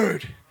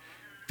word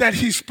that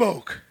he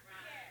spoke.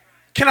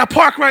 Can I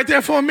park right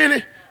there for a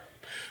minute?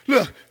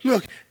 Look.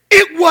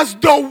 It was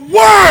the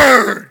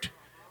word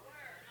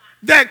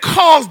that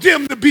caused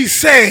them to be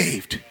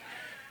saved.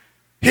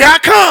 Here I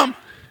come.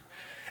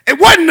 It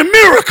wasn't the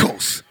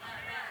miracles.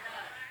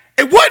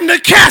 It wasn't the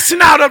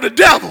casting out of the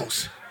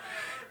devils.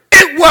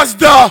 It was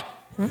the...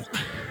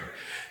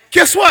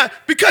 Guess what?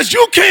 Because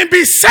you can't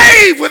be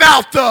saved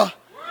without the...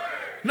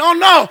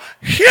 No.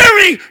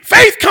 Hearing,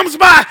 faith comes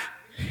by,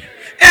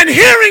 and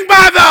hearing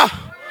by the...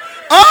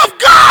 of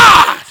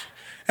God.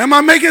 Am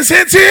I making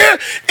sense here?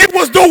 It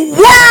was the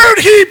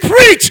word he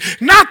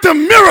preached, not the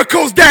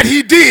miracles that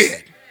he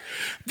did.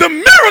 The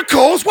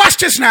miracles, watch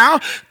this now,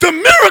 the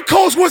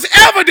miracles was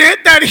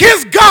evident that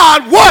his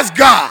God was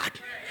God.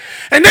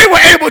 And they were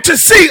able to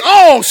see,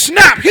 oh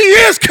snap, he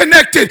is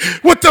connected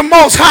with the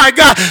Most High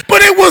God.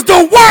 But it was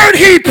the word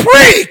he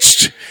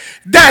preached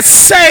that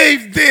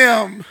saved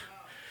them.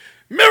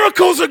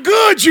 Miracles are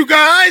good, you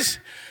guys,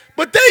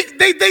 but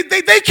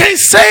they can't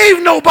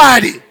save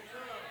nobody.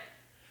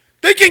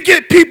 They can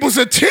get people's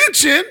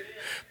attention.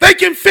 They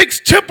can fix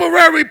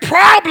temporary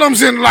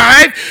problems in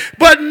life,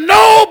 but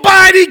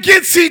nobody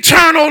gets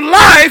eternal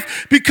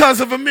life because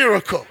of a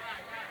miracle.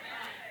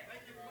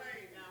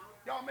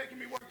 Y'all making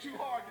me work too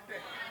hard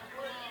today.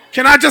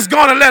 Can I just go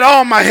and let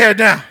all my hair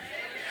down?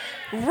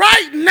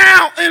 Right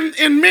now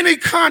in many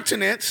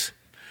continents,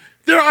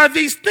 there are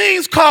these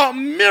things called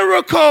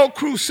miracle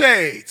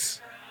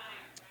crusades.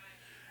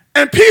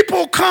 And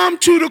people come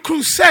to the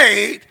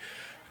crusade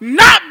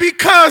not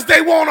because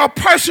they want a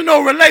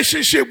personal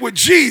relationship with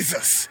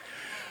Jesus,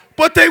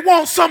 but they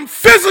want some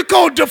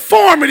physical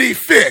deformity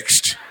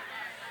fixed.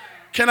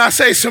 Can I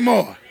say some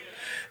more?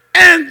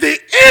 And the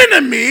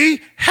enemy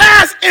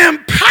has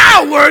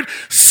empowered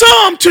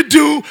some to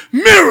do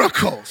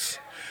miracles,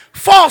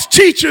 false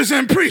teachers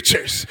and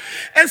preachers.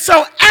 And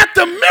so at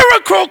the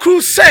miracle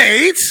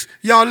crusades,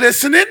 y'all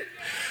listening?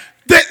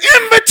 The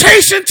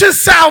invitation to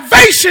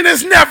salvation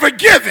is never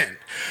given.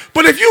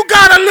 But if you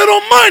got a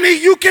little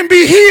money, you can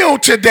be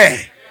healed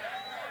today.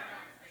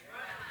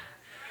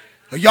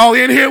 Are y'all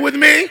in here with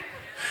me?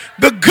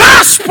 The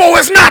gospel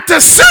is not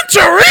the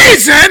central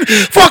reason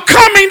for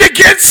coming to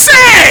get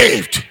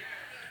saved.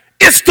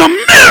 It's the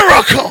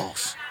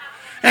miracles.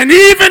 And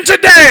even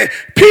today,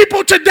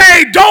 people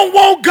today don't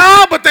want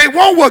God, but they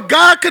want what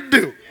God could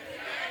do.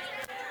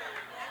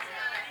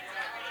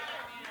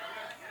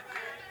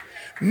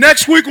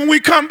 Next week when we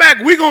come back,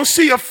 we're going to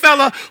see a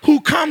fella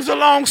who comes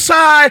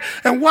alongside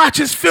and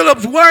watches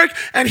Philip's work,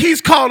 and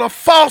he's called a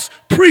false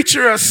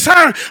preacher, a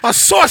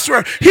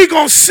sorcerer. He's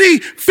going to see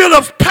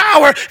Philip's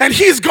power, and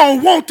he's going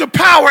to want the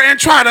power and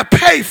try to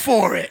pay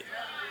for it.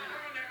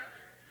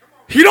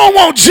 He don't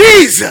want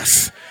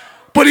Jesus,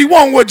 but he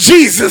wants what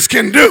Jesus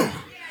can do.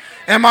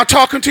 Am I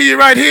talking to you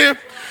right here?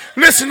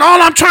 Listen,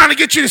 all I'm trying to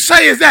get you to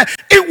say is that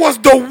it was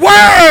the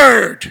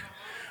word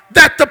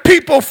that the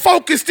people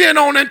focused in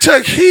on and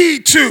took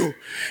heed to.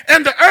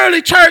 And the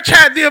early church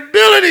had the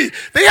ability,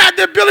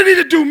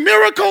 to do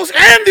miracles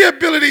and the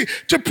ability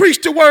to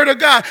preach the word of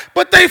God.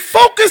 But they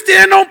focused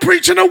in on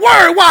preaching the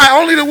word. Why?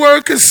 Only the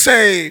word could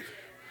save.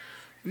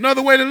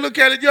 Another way to look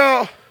at it,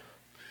 y'all,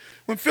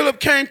 when Philip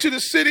came to the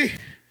city,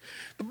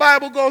 the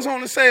Bible goes on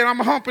to say, and I'm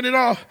humping it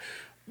off,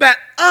 that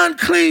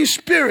unclean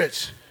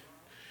spirits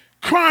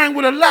crying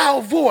with a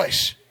loud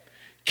voice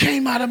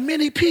came out of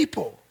many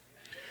people.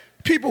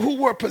 People who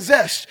were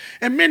possessed,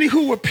 and many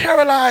who were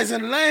paralyzed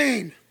and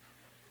lame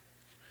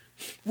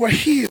were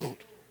healed.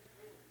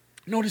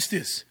 Notice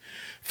this.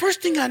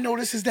 First thing I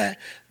notice is that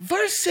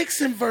verse 6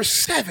 and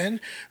verse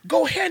 7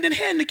 go hand in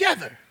hand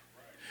together.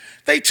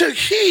 They took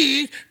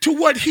heed to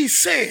what he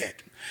said.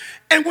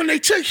 And when they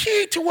took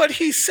heed to what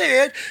he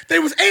said, they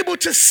was able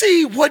to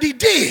see what he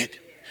did.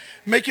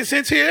 Making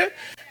sense here?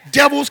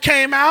 Devils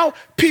came out,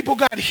 people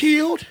got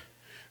healed,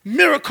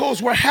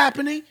 miracles were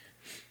happening.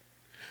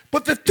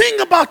 But the thing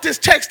about this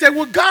text, that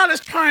what God is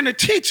trying to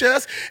teach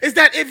us is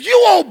that if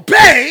you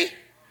obey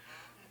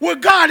where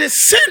God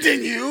is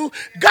sending you,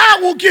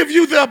 God will give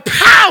you the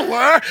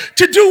power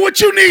to do what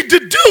you need to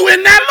do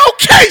in that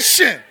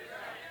location.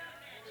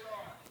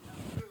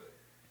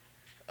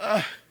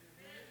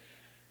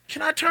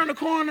 Can I turn the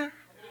corner?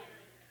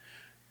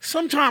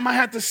 Sometimes I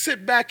have to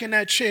sit back in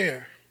that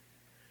chair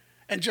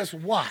and just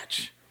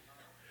watch.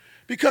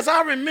 Because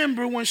I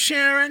remember when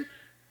Sharon,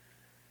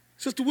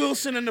 Sister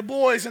Wilson, and the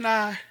boys and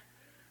I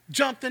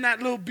jumped in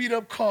that little beat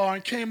up car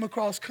and came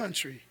across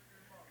country.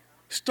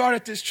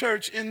 Started this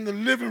church in the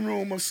living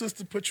room of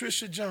Sister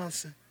Patricia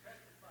Johnson.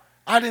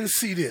 I didn't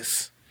see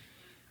this.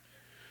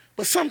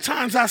 But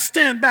sometimes I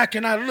stand back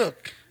and I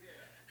look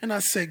and I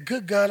say,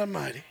 good God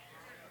Almighty,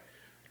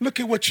 look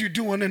at what you're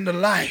doing in the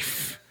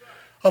life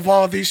of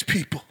all these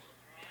people.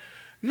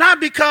 Not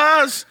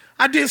because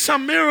I did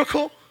some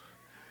miracle,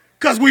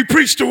 because we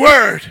preached the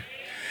word.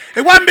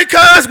 It wasn't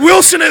because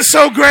Wilson is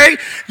so great.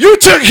 You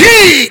took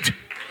heed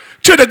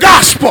to the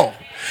gospel.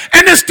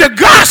 And it's the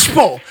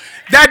gospel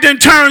that then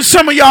turns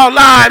some of y'all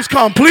lives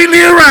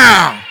completely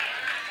around.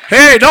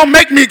 Hey, don't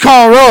make me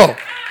call roll.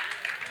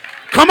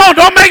 Come on,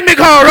 don't make me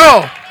call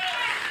roll.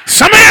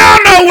 Some of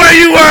y'all know where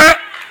you were.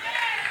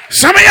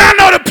 Some of y'all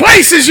know the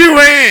places you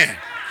were in.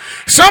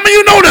 Some of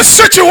you know the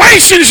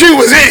situations you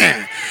was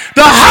in.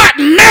 The hot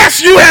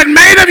mess you had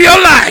made of your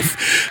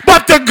life.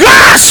 But the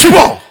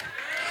gospel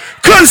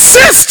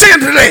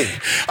consistently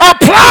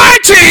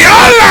applied to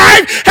your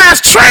life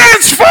has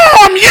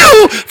transformed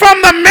you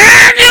from the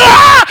man you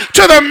are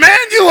to the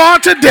man you are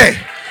today.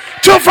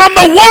 From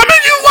the woman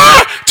you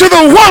are to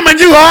the woman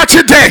you are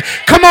today.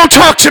 Come on,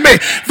 talk to me.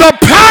 The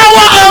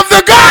power of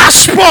the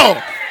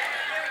gospel.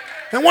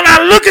 And when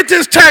I look at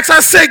this text,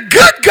 I say,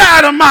 good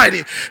God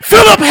Almighty,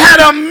 Philip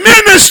had a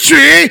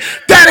ministry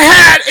that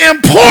had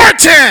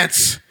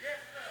importance.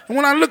 And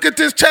when I look at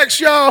this text,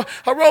 y'all,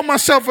 I wrote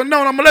myself a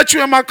note. I'm going to let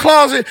you in my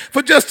closet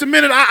for just a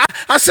minute.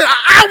 I said,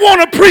 I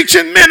want to preach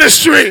in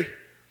ministry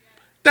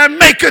that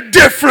make a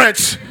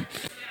difference.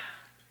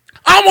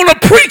 I want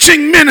a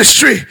preaching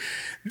ministry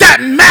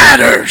that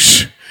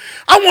matters.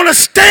 I want to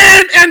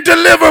stand and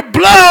deliver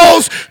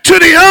blows to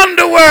the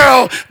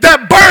underworld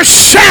that burst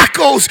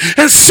shackles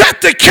and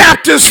set the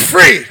captives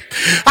free.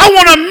 I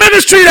want a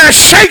ministry that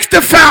shakes the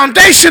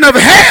foundation of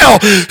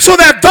hell so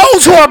that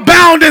those who are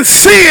bound in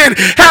sin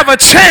have a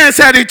chance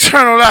at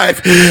eternal life.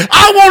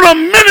 I want a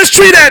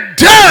ministry that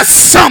does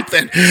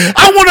something.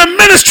 I want a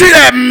ministry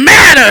that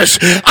matters.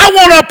 I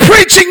want a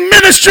preaching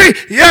ministry,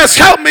 yes,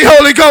 help me,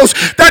 Holy Ghost,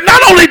 that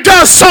not only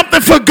does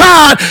something for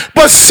God,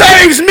 but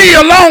saves me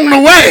along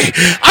the way.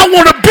 I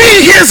want to be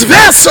his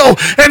vessel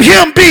and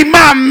him be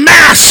my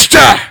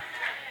master.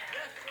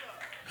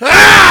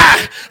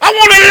 I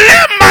want to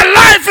live my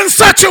life in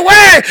such a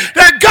way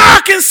that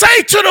God can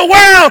say to the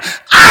world,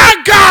 I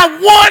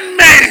got one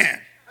man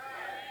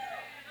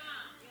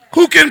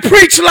who can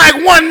preach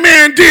like one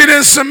man did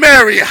in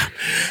Samaria.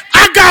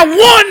 I got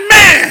one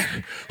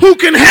man who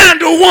can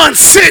handle one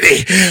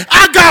city.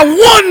 I got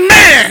one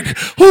man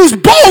who's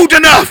bold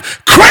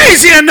enough,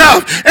 crazy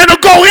enough, and will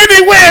go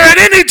anywhere at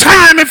any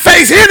time and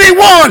face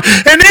anyone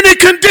in any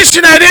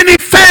condition at any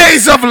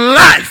phase of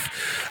life.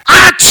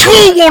 I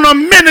too want a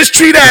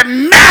ministry that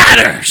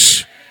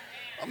matters.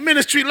 A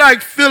ministry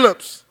like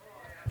Philip's.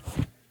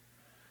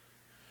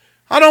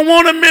 I don't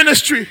want a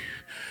ministry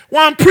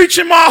where I'm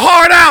preaching my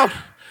heart out,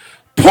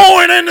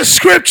 pouring in the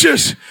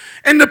scriptures,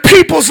 and the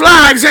people's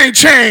lives ain't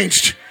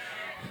changed.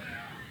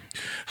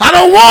 I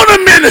don't want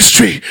a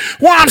ministry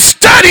where I'm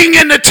studying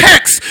in the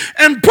text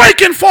and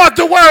breaking forth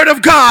the word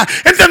of God,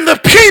 and then the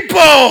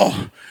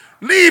people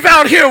leave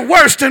out here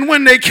worse than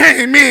when they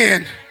came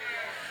in.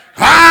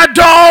 I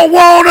don't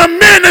want a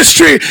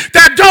ministry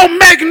that don't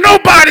make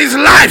nobody's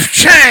life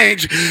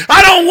change.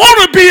 I don't want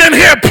to be in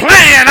here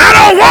playing. I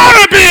don't want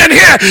to be in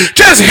here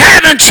just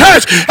having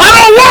church. I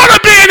don't want to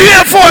be in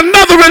here for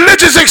another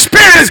religious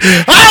experience.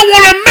 I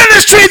want a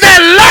ministry that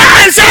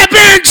lives have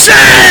been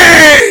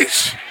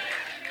changed.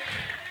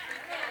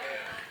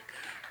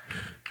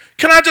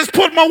 Can I just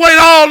put my weight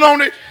all on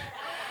it?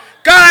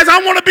 Guys,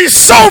 I want to be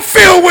so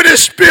filled with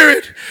his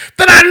spirit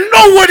that I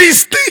know what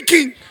he's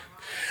thinking.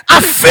 I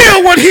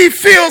feel what he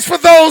feels for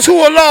those who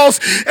are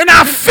lost. And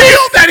I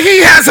feel that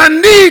he has a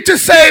need to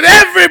save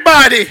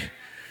everybody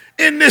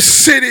in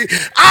this city.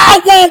 I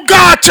want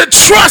God to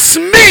trust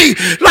me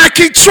like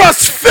he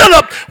trusts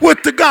Philip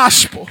with the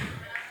gospel.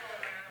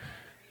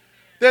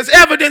 There's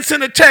evidence in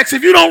the text.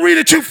 If you don't read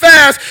it too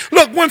fast,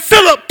 look, when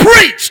Philip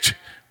preached,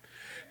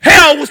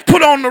 hell was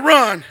put on the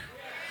run.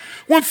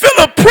 When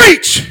Philip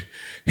preached,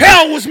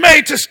 hell was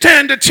made to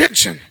stand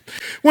attention.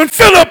 When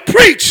Philip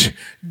preached,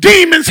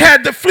 demons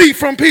had to flee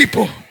from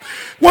people.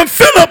 When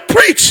Philip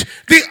preached,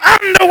 the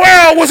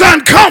underworld was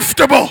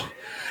uncomfortable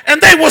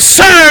and they were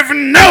served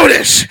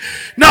notice.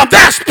 Now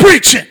that's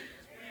preaching.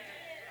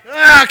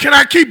 Can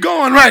I keep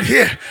going right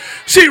here?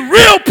 See,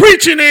 real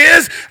preaching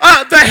is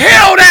the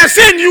hell that's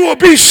in you will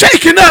be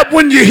shaken up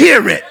when you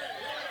hear it.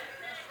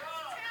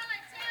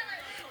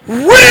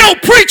 Real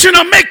preaching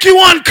will make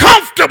you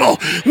uncomfortable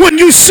when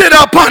you sit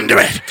up under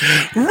it.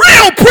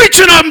 Real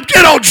preaching,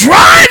 it'll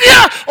drive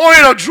you or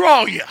it'll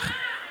draw you.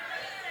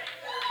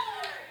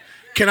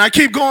 Can I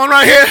keep going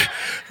right here?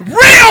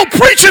 Real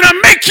preaching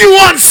will make you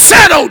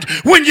unsettled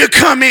when you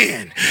come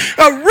in.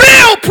 A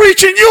real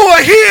preaching, you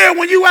are here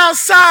when you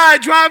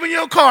outside driving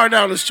your car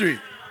down the street.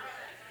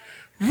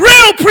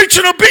 Real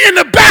preaching will be in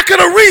the back of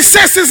the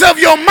recesses of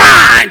your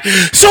mind.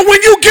 So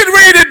when you get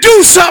ready to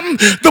do something,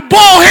 the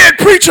bald-head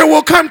preacher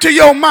will come to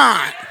your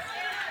mind.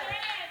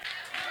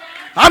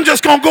 I'm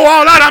just going to go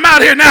all out. I'm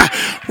out here now.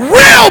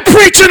 Real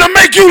preaching will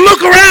make you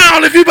look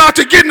around if you're about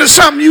to get into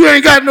something you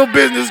ain't got no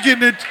business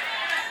getting into.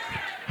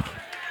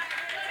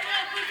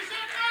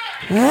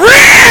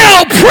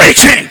 Real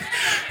preaching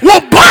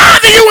will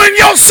bother you in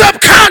your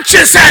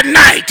subconscious at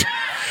night.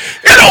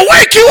 It'll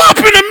wake you up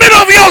in the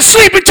middle of your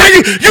sleep and tell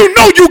you, you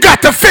know you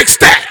got to fix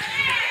that.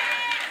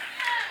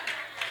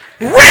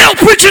 Real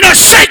preaching will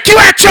shake you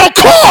at your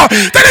core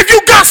that if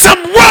you got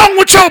something wrong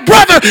with your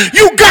brother,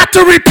 you got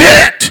to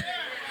repent.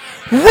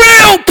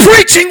 Real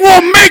preaching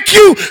will make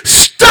you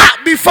stop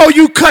before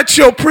you cut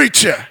your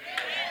preacher.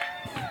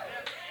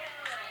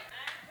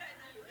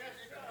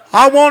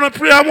 I want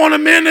a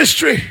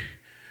ministry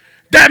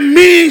that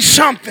means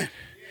something.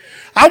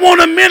 I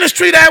want a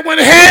ministry that when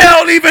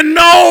hell even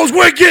knows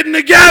we're getting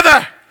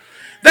together,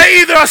 they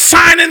either are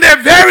signing their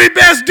very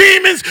best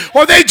demons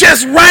or they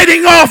just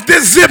writing off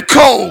this zip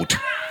code.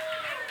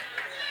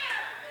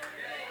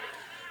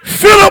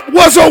 Philip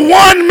was a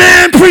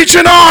one-man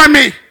preaching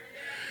army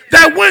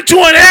that went to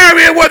an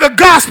area where the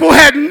gospel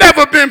had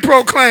never been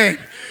proclaimed.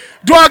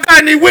 Do I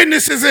got any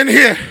witnesses in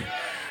here?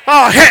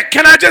 Oh, heck,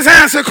 can I just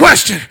answer a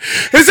question?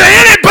 Is there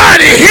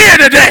anybody here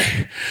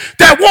today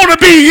that want to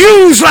be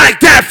used like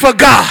that for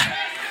God?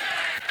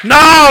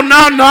 No.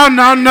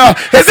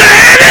 Is there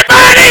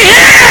anybody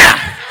here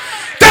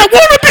that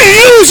want to be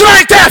used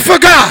like that for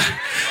God?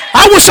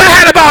 I wish I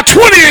had about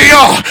 20 of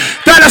y'all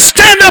that'll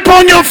stand up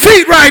on your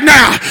feet right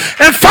now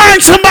and find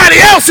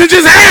somebody else and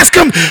just ask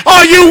them,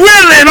 are you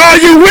willing? Are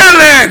you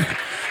willing?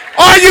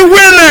 Are you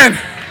willing?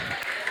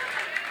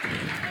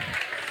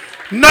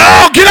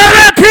 No, get out of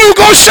that pew,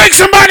 go shake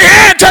somebody's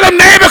hand, tell them,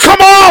 neighbor, come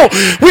on.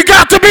 We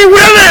got to be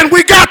willing.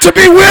 We got to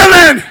be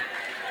willing.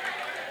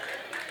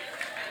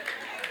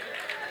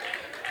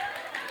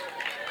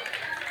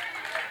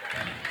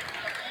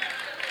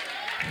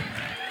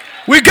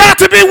 We got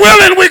to be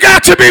willing. We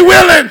got to be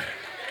willing.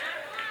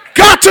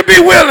 Got to be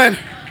willing.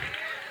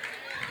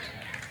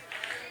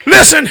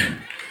 Listen,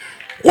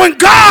 when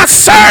God's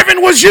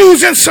servant was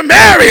used in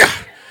Samaria,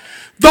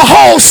 the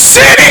whole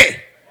city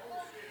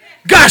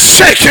got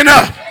shaken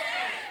up.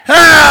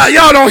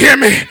 Y'all don't hear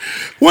me.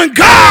 When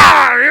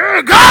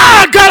God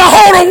got a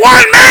hold of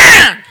one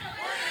man,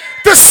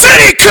 the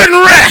city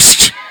couldn't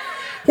rest.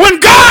 When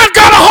God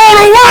got a hold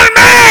of one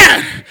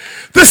man,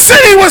 the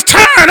city was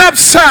turned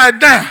upside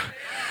down.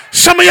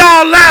 Some of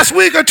y'all last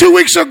week or 2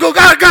 weeks ago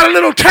got a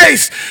little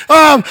taste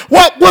of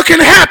what can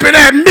happen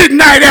at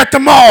midnight at the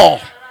mall.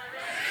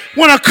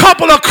 When a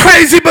couple of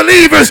crazy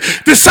believers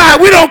decide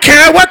we don't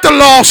care what the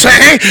law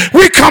say,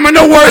 we coming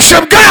to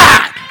worship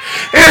God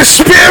in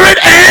spirit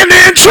and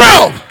in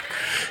truth.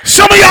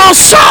 Some of y'all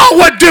saw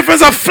what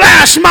difference a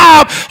flash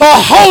mob or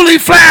a holy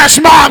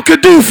flash mob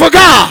could do for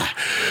God.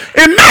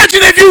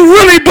 Imagine if you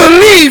really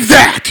believe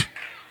that.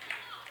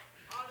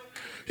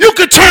 You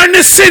could turn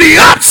this city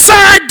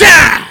upside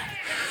down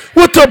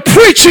with the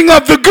preaching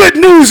of the good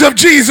news of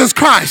Jesus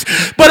Christ.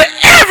 But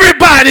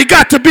everybody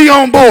got to be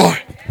on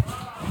board.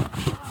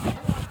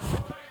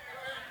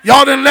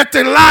 Y'all didn't let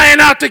the lion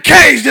out the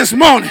cage this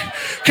morning.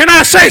 Can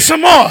I say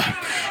some more?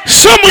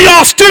 Some of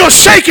y'all still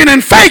shaking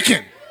and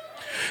faking.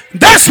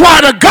 That's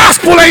why the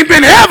gospel ain't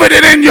been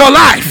evident in your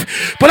life.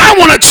 But I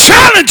want to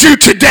challenge you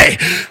today.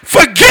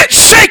 Forget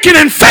shaking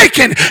and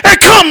faking and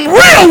come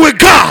real with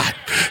God.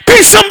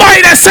 Be somebody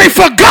that say,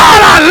 for God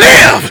I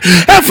live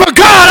and for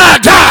God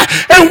I die.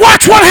 And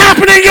watch what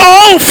happened in your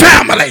own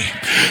family.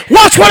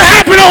 Watch what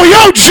happened on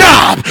your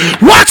job.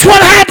 Watch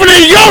what happened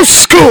in your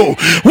school.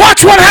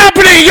 Watch what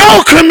happened in your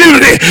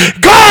community.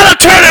 God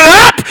will turn it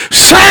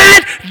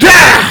upside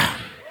down.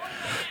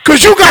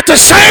 Because you got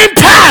the same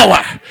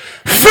power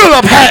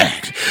Philip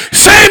had.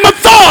 Same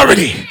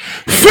authority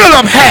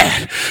Philip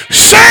had.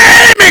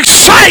 Same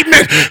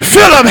excitement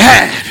Philip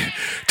had.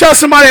 Tell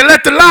somebody,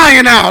 let the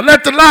lion out.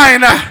 Let the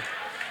lion out.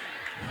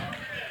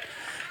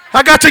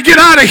 I got to get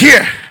out of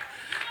here.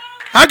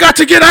 I got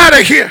to get out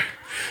of here.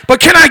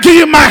 But can I give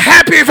you my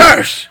happy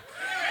verse?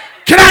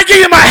 Can I give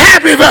you my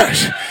happy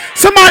verse?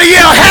 Somebody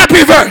yell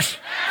happy verse.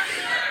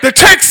 The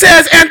text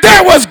says, and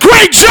there was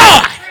great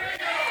joy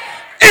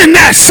in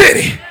that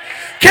city.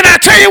 Can I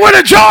tell you where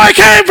the joy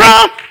came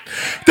from?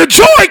 The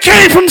joy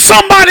came from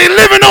somebody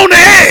living on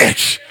the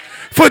edge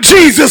for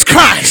Jesus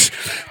Christ.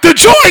 The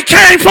joy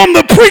came from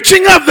the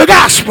preaching of the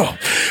gospel.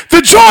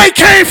 The joy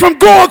came from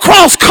going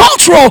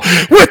cross-cultural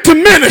with the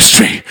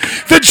ministry.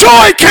 The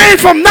joy came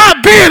from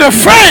not being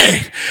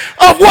afraid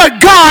of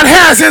what God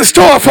has in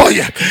store for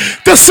you.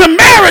 The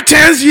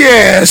Samaritans,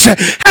 yes,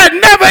 had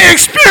never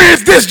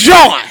experienced this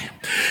joy.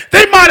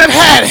 They might have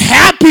had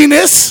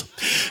happiness.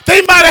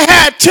 They might have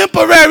had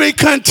temporary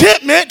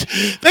contentment.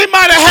 They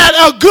might have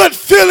had a good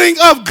feeling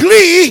of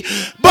glee.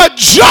 But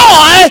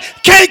joy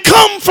can't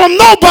come from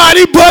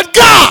nobody but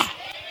God.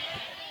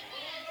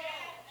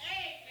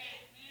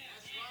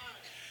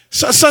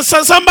 So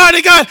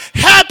somebody got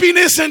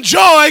happiness and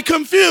joy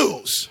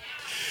confused.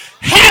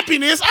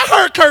 Happiness, I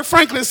heard Kirk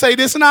Franklin say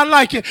this and I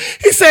like it.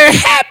 He said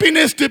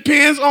happiness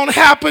depends on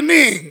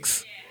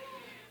happenings.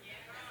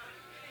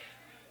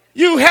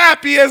 You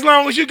happy as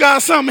long as you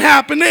got something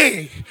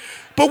happening.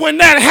 But when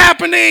that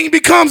happening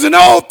becomes an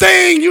old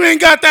thing, you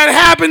ain't got that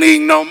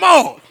happening no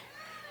more.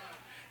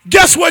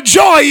 Guess what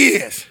joy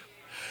is?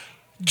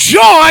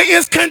 Joy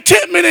is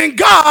contentment in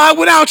God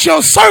without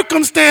your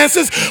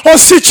circumstances or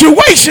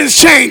situations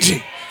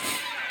changing.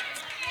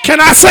 Can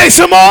I say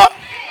some more?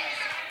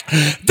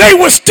 They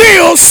were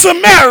still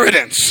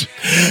Samaritans.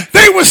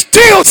 They were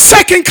still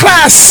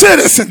second-class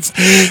citizens.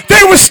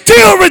 They were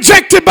still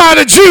rejected by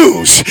the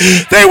Jews.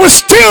 They were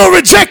still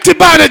rejected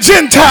by the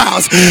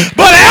Gentiles.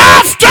 But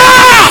after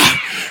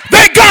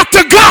they got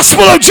the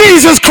gospel of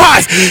Jesus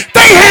Christ,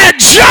 they had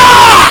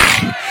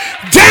joy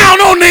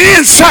down on the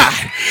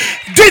inside.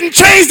 Didn't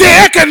change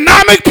their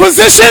economic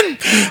position,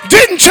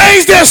 didn't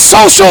change their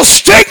social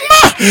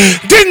stigma,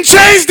 didn't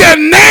change their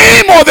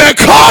name or their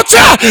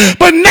culture,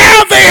 but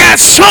now they had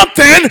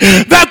something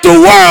that the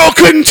world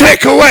couldn't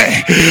take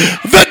away.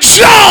 The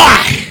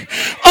joy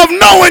of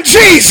knowing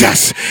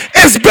Jesus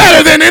is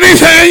better than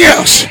anything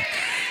else.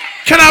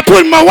 Can I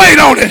put my weight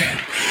on it?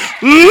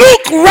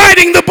 Luke,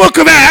 writing the book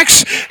of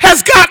Acts,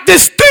 has got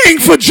this thing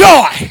for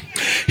joy.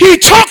 He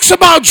talks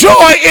about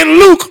joy in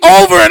Luke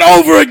over and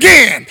over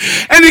again.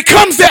 And he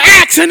comes to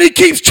Acts and he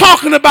keeps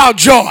talking about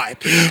joy.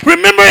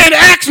 Remember in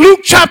Acts,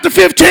 Luke chapter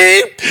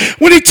 15,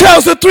 when he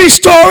tells the three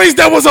stories,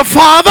 there was a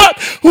father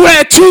who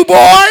had two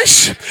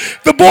boys.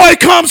 The boy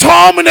comes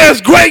home and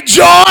there's great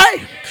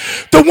joy.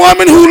 The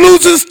woman who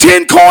loses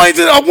 10 coins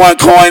or 1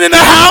 coin in the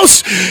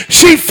house,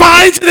 she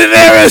finds that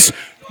there is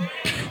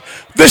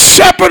the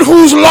shepherd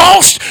who's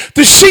lost,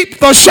 the sheep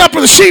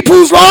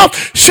who's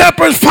lost,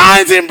 shepherd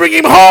finds him, bring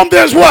him home.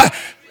 There's what?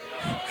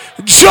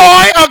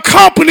 Joy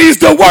accompanies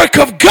the work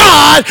of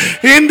God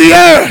in the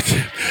earth.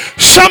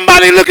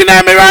 Somebody looking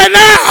at me right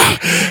now,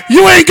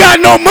 you ain't got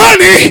no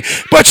money,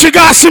 but you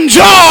got some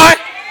joy.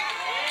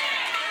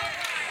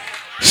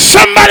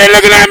 Somebody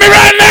looking at me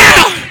right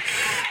now,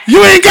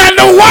 you ain't got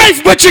no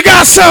wife, but you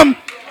got some.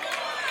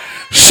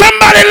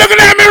 Somebody looking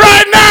at me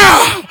right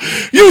now,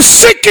 you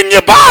sick in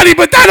your body,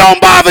 but that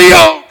don't bother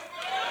you.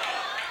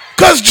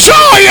 Because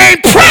joy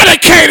ain't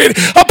predicated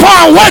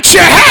upon what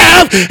you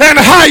have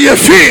and how you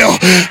feel.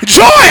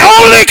 Joy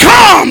only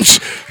comes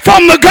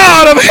from the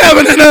God of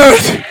heaven and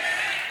earth.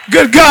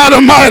 Good God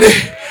Almighty.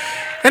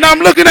 And I'm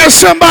looking at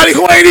somebody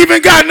who ain't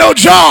even got no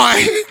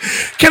joy.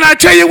 Can I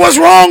tell you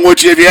what's wrong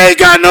with you if you ain't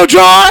got no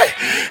joy?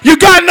 You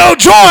got no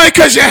joy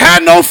because you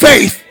had no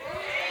faith.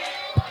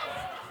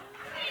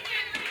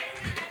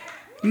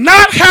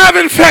 Not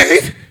having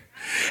faith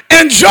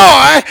and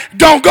joy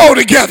don't go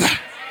together.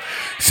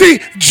 See,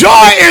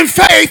 joy and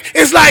faith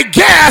is like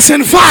gas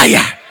and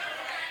fire.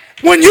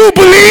 When you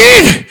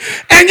believe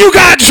and you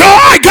got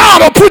joy,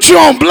 God will put you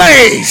on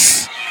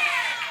blaze.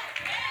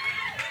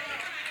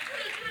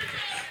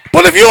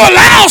 But if you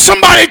allow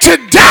somebody to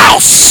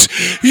douse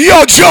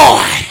your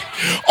joy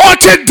or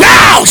to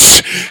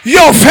douse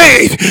your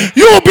faith,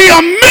 you will be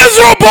a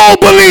miserable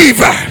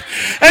believer.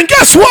 And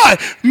guess what?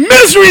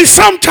 Misery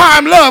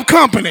sometimes love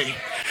company.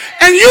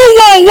 And you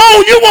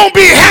won't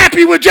be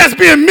happy with just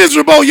being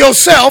miserable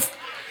yourself.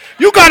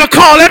 You got to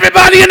call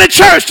everybody in the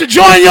church to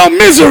join your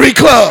misery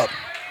club.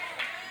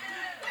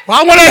 Well,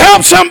 I want to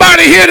help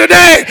somebody here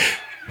today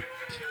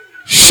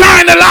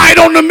shine the light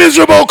on the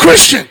miserable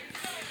Christian.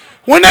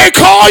 When they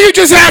call you,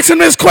 just ask them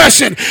this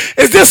question.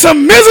 Is this a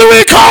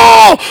misery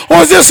call or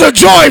is this a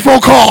joyful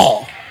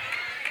call?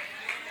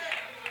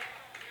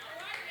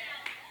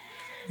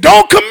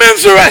 Don't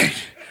commiserate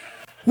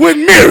with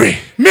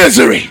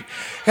misery.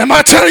 Am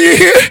I telling you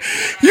here?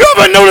 You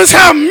ever notice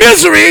how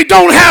misery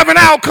don't have an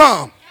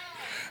outcome?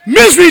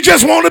 Misery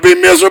just want to be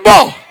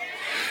miserable.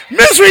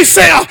 Misery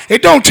say, oh,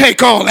 it don't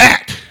take all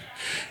that.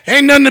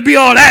 Ain't nothing to be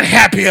all that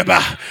happy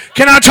about.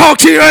 Can I talk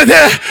to you right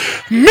there?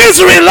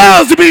 Misery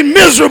loves to be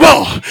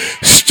miserable,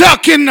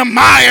 stuck in the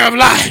mire of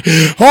life.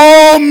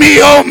 Oh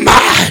me, oh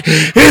my,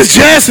 it's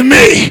just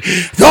me.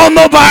 Don't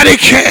nobody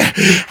care.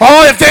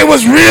 Oh, if they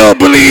was real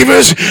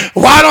believers,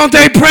 why don't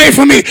they pray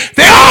for me?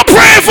 They all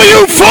praying for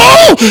you,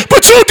 fool,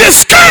 but you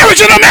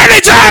discouraging them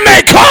every time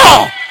they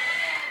call.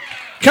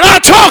 Can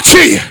I talk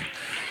to you?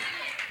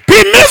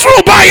 Be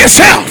miserable by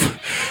yourself,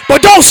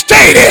 but don't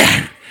stay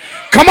there.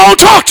 Come on,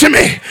 talk to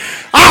me.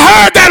 I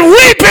heard that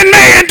weeping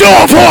may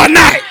endure for a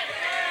night.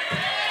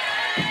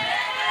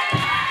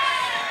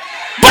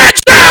 But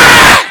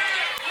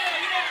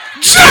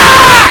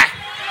joy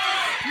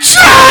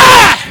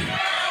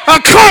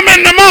will come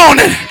in the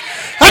morning.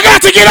 I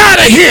got to get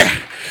out of here.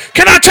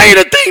 Can I tell you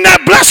the thing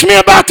that blessed me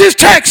about this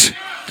text?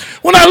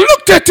 When I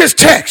looked at this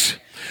text,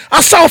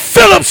 I saw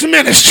Philip's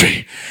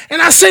ministry.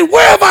 And I said,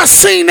 where have I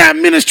seen that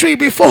ministry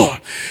before?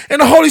 And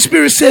the Holy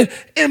Spirit said,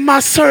 in my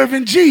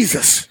servant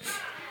Jesus.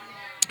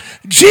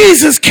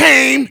 Jesus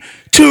came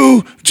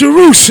to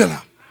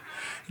Jerusalem,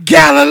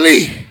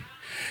 Galilee,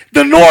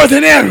 the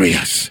northern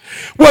areas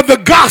where the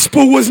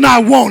gospel was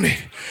not wanted.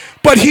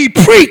 But he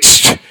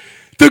preached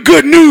the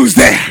good news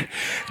there,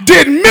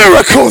 did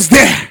miracles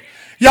there.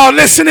 Y'all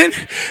listening?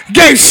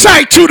 Gave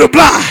sight to the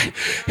blind,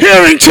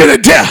 hearing to the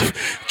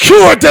deaf,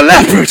 cured the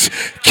lepers,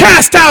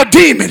 cast out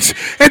demons.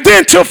 And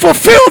then to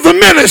fulfill the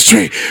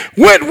ministry,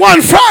 went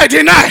one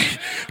Friday night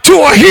to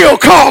a hill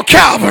called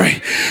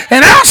Calvary.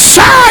 And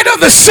outside of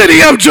the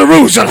city of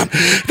Jerusalem,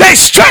 they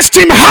stretched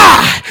him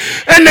high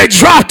and they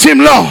dropped him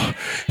low.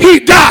 He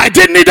died.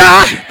 Didn't he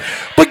die?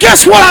 But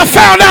guess what? I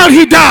found out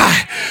he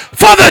died.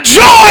 For the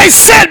joy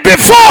set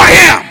before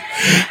him,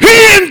 he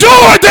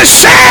endured the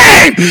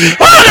shame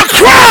of the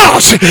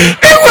cross.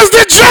 It was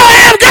the joy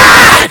of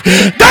God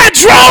that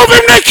drove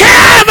him to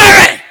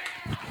Calvary.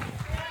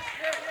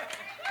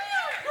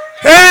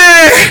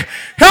 Hey,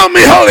 help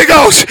me, Holy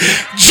Ghost.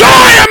 Joy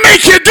will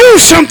make you do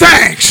some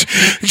things.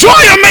 Joy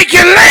will make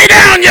you lay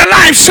down your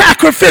life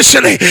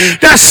sacrificially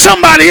that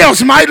somebody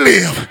else might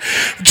live.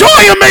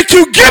 Joy will make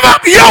you give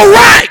up your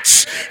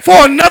rights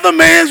for another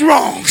man's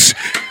wrongs.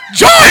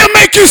 Joy will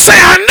make you say,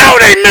 I know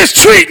they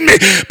mistreat me,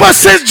 but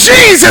since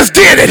Jesus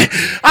did it,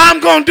 I'm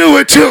going to do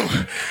it too.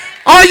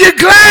 Are you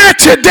glad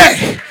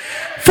today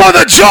for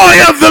the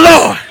joy of the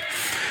Lord?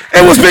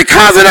 It was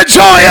because of the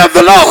joy of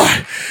the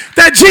Lord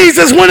that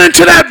Jesus went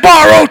into that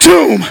borrowed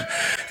tomb.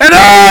 And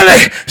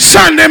early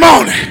Sunday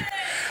morning,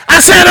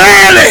 I said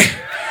early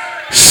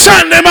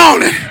Sunday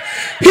morning,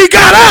 he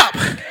got up.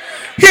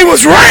 He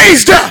was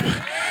raised up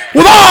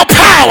with all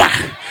power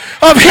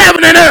of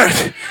heaven and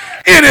earth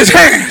in his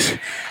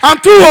hands. I'm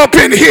through up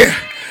in here.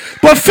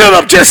 But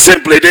Philip just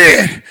simply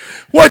did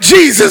what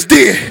Jesus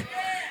did.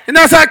 And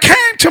as I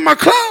came to my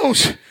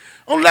close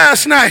on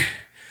last night,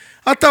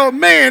 I thought,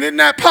 man, isn't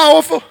that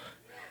powerful?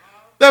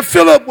 That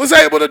Philip was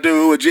able to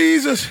do what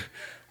Jesus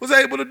was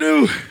able to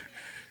do.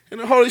 And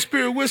the Holy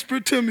Spirit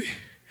whispered to me.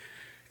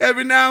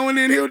 Every now and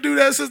then he'll do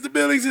that, Sister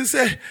Billings, and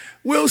say,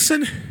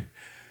 Wilson,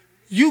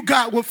 you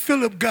got what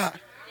Philip got.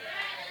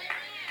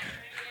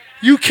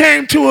 You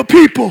came to a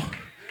people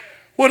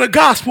where the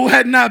gospel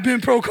had not been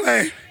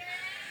proclaimed.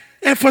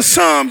 And for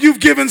some, you've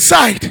given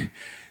sight.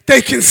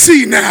 They can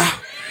see now.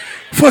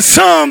 For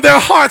some, their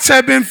hearts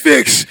have been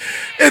fixed.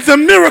 And the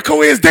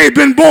miracle is they've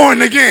been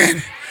born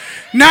again.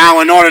 Now,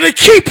 in order to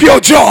keep your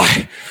joy,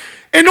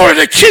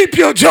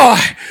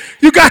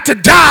 you got to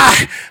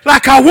die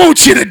like I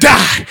want you to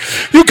die.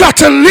 You got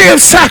to live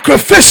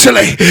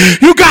sacrificially.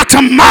 You got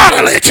to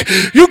model it.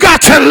 You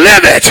got to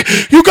live it.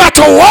 You got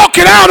to walk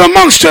it out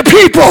amongst the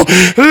people.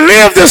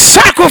 Live the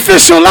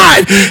sacrificial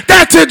life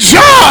that the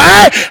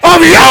joy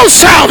of your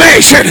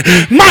salvation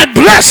might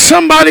bless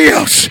somebody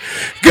else.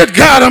 Good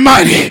God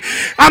Almighty,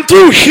 I'm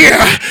through here.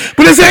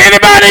 But is there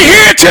anybody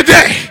here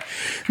today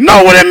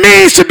know what it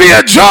means to be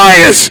a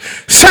joyous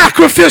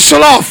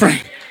sacrificial offering?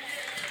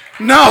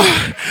 No.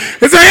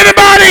 Is there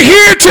anybody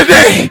here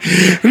today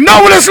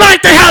know what it's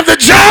like to have the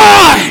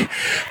joy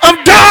of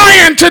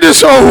dying to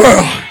this old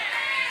world?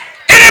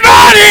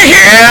 Anybody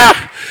here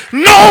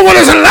know what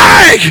it's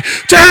like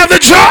to have the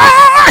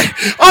joy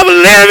of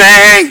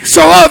living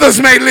so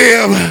others may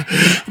live?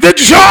 The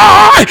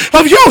joy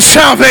of your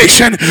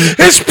salvation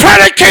is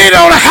predicated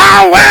on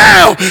how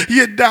well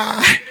you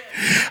die.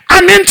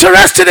 I'm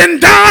interested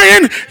in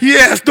dying,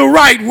 yes, the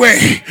right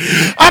way.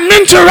 I'm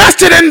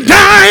interested in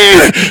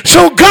dying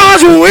so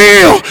God's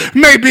will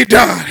may be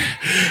done.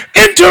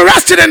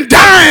 Interested in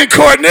dying,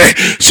 Courtney,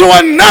 so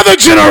another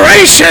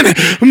generation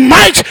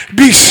might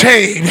be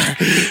saved.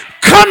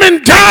 Come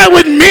and die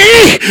with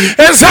me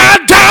as I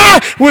die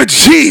with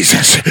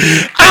Jesus.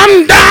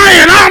 I'm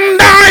dying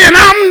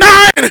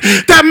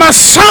that my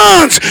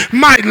sons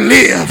might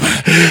live.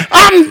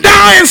 I'm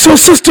dying so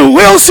Sister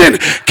Wilson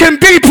can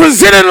be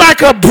presented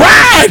like a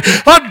bride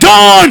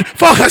adorned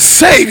for her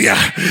Savior.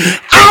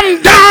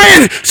 I'm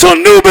dying so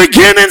New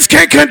Beginnings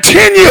can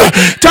continue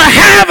to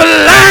have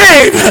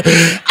life.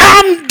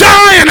 I'm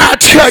dying, I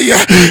tell you,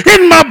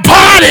 in my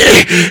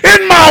body,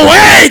 in my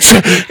ways,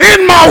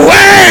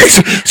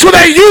 so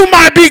that you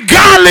might be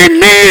godly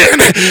men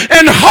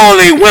and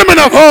holy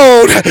women of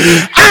old.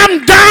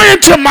 I'm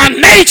dying to my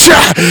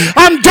nature.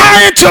 I'm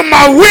dying to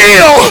my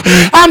will.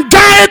 I'm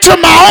dying to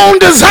my own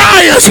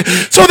desires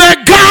so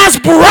that God's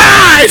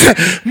bride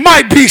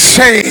might be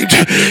saved.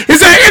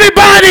 Is there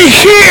anybody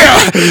here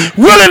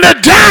willing to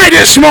die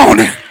this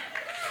morning?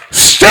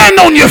 Stand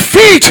on your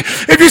feet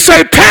if you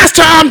say,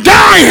 Pastor, I'm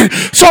dying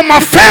so my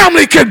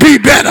family could be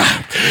better.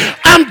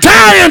 I'm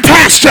dying,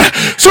 Pastor,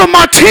 so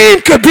my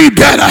team could be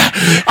better.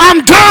 I'm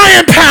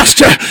dying,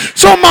 Pastor,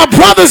 so my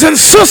brothers and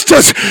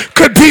sisters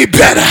could be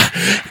better.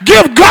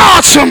 Give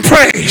God some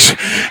praise.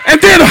 And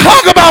then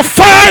hug about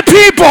 5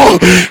 people.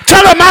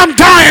 Tell them I'm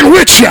dying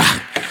with you.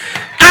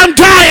 I'm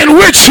dying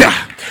with you.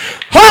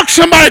 Hug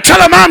somebody. Tell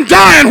them I'm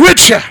dying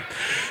with you.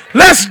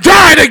 Let's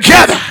die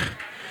together.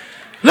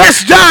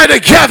 Let's die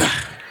together.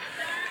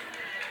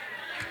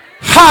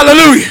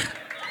 Hallelujah.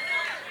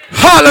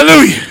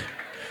 Hallelujah.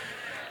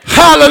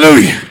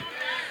 Hallelujah.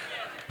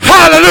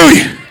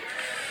 Hallelujah.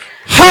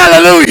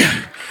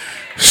 Hallelujah.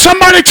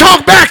 Somebody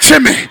talk back to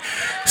me.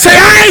 Say,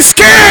 I ain't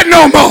scared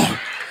no more.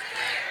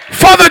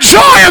 For the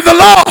joy of the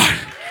Lord,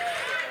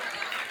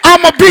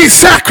 I'm going to be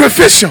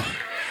sacrificial.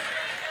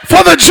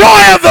 For the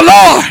joy of the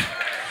Lord,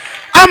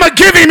 I'm going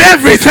to give him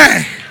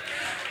everything.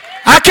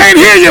 I can't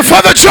hear you.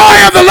 For the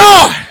joy of the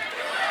Lord,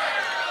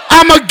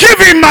 I'm going to give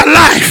him my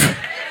life.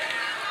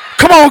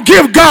 Come on,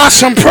 give God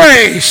some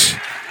praise.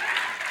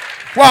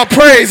 while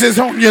praise is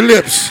on your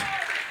lips.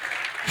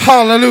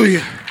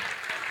 Hallelujah.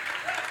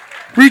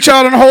 Reach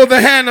out and hold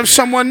the hand of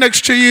someone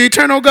next to you.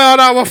 Eternal God,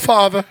 our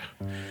Father,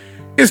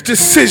 it's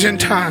decision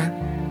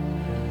time.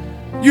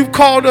 You've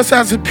called us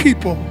as a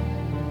people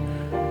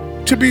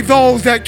to be those that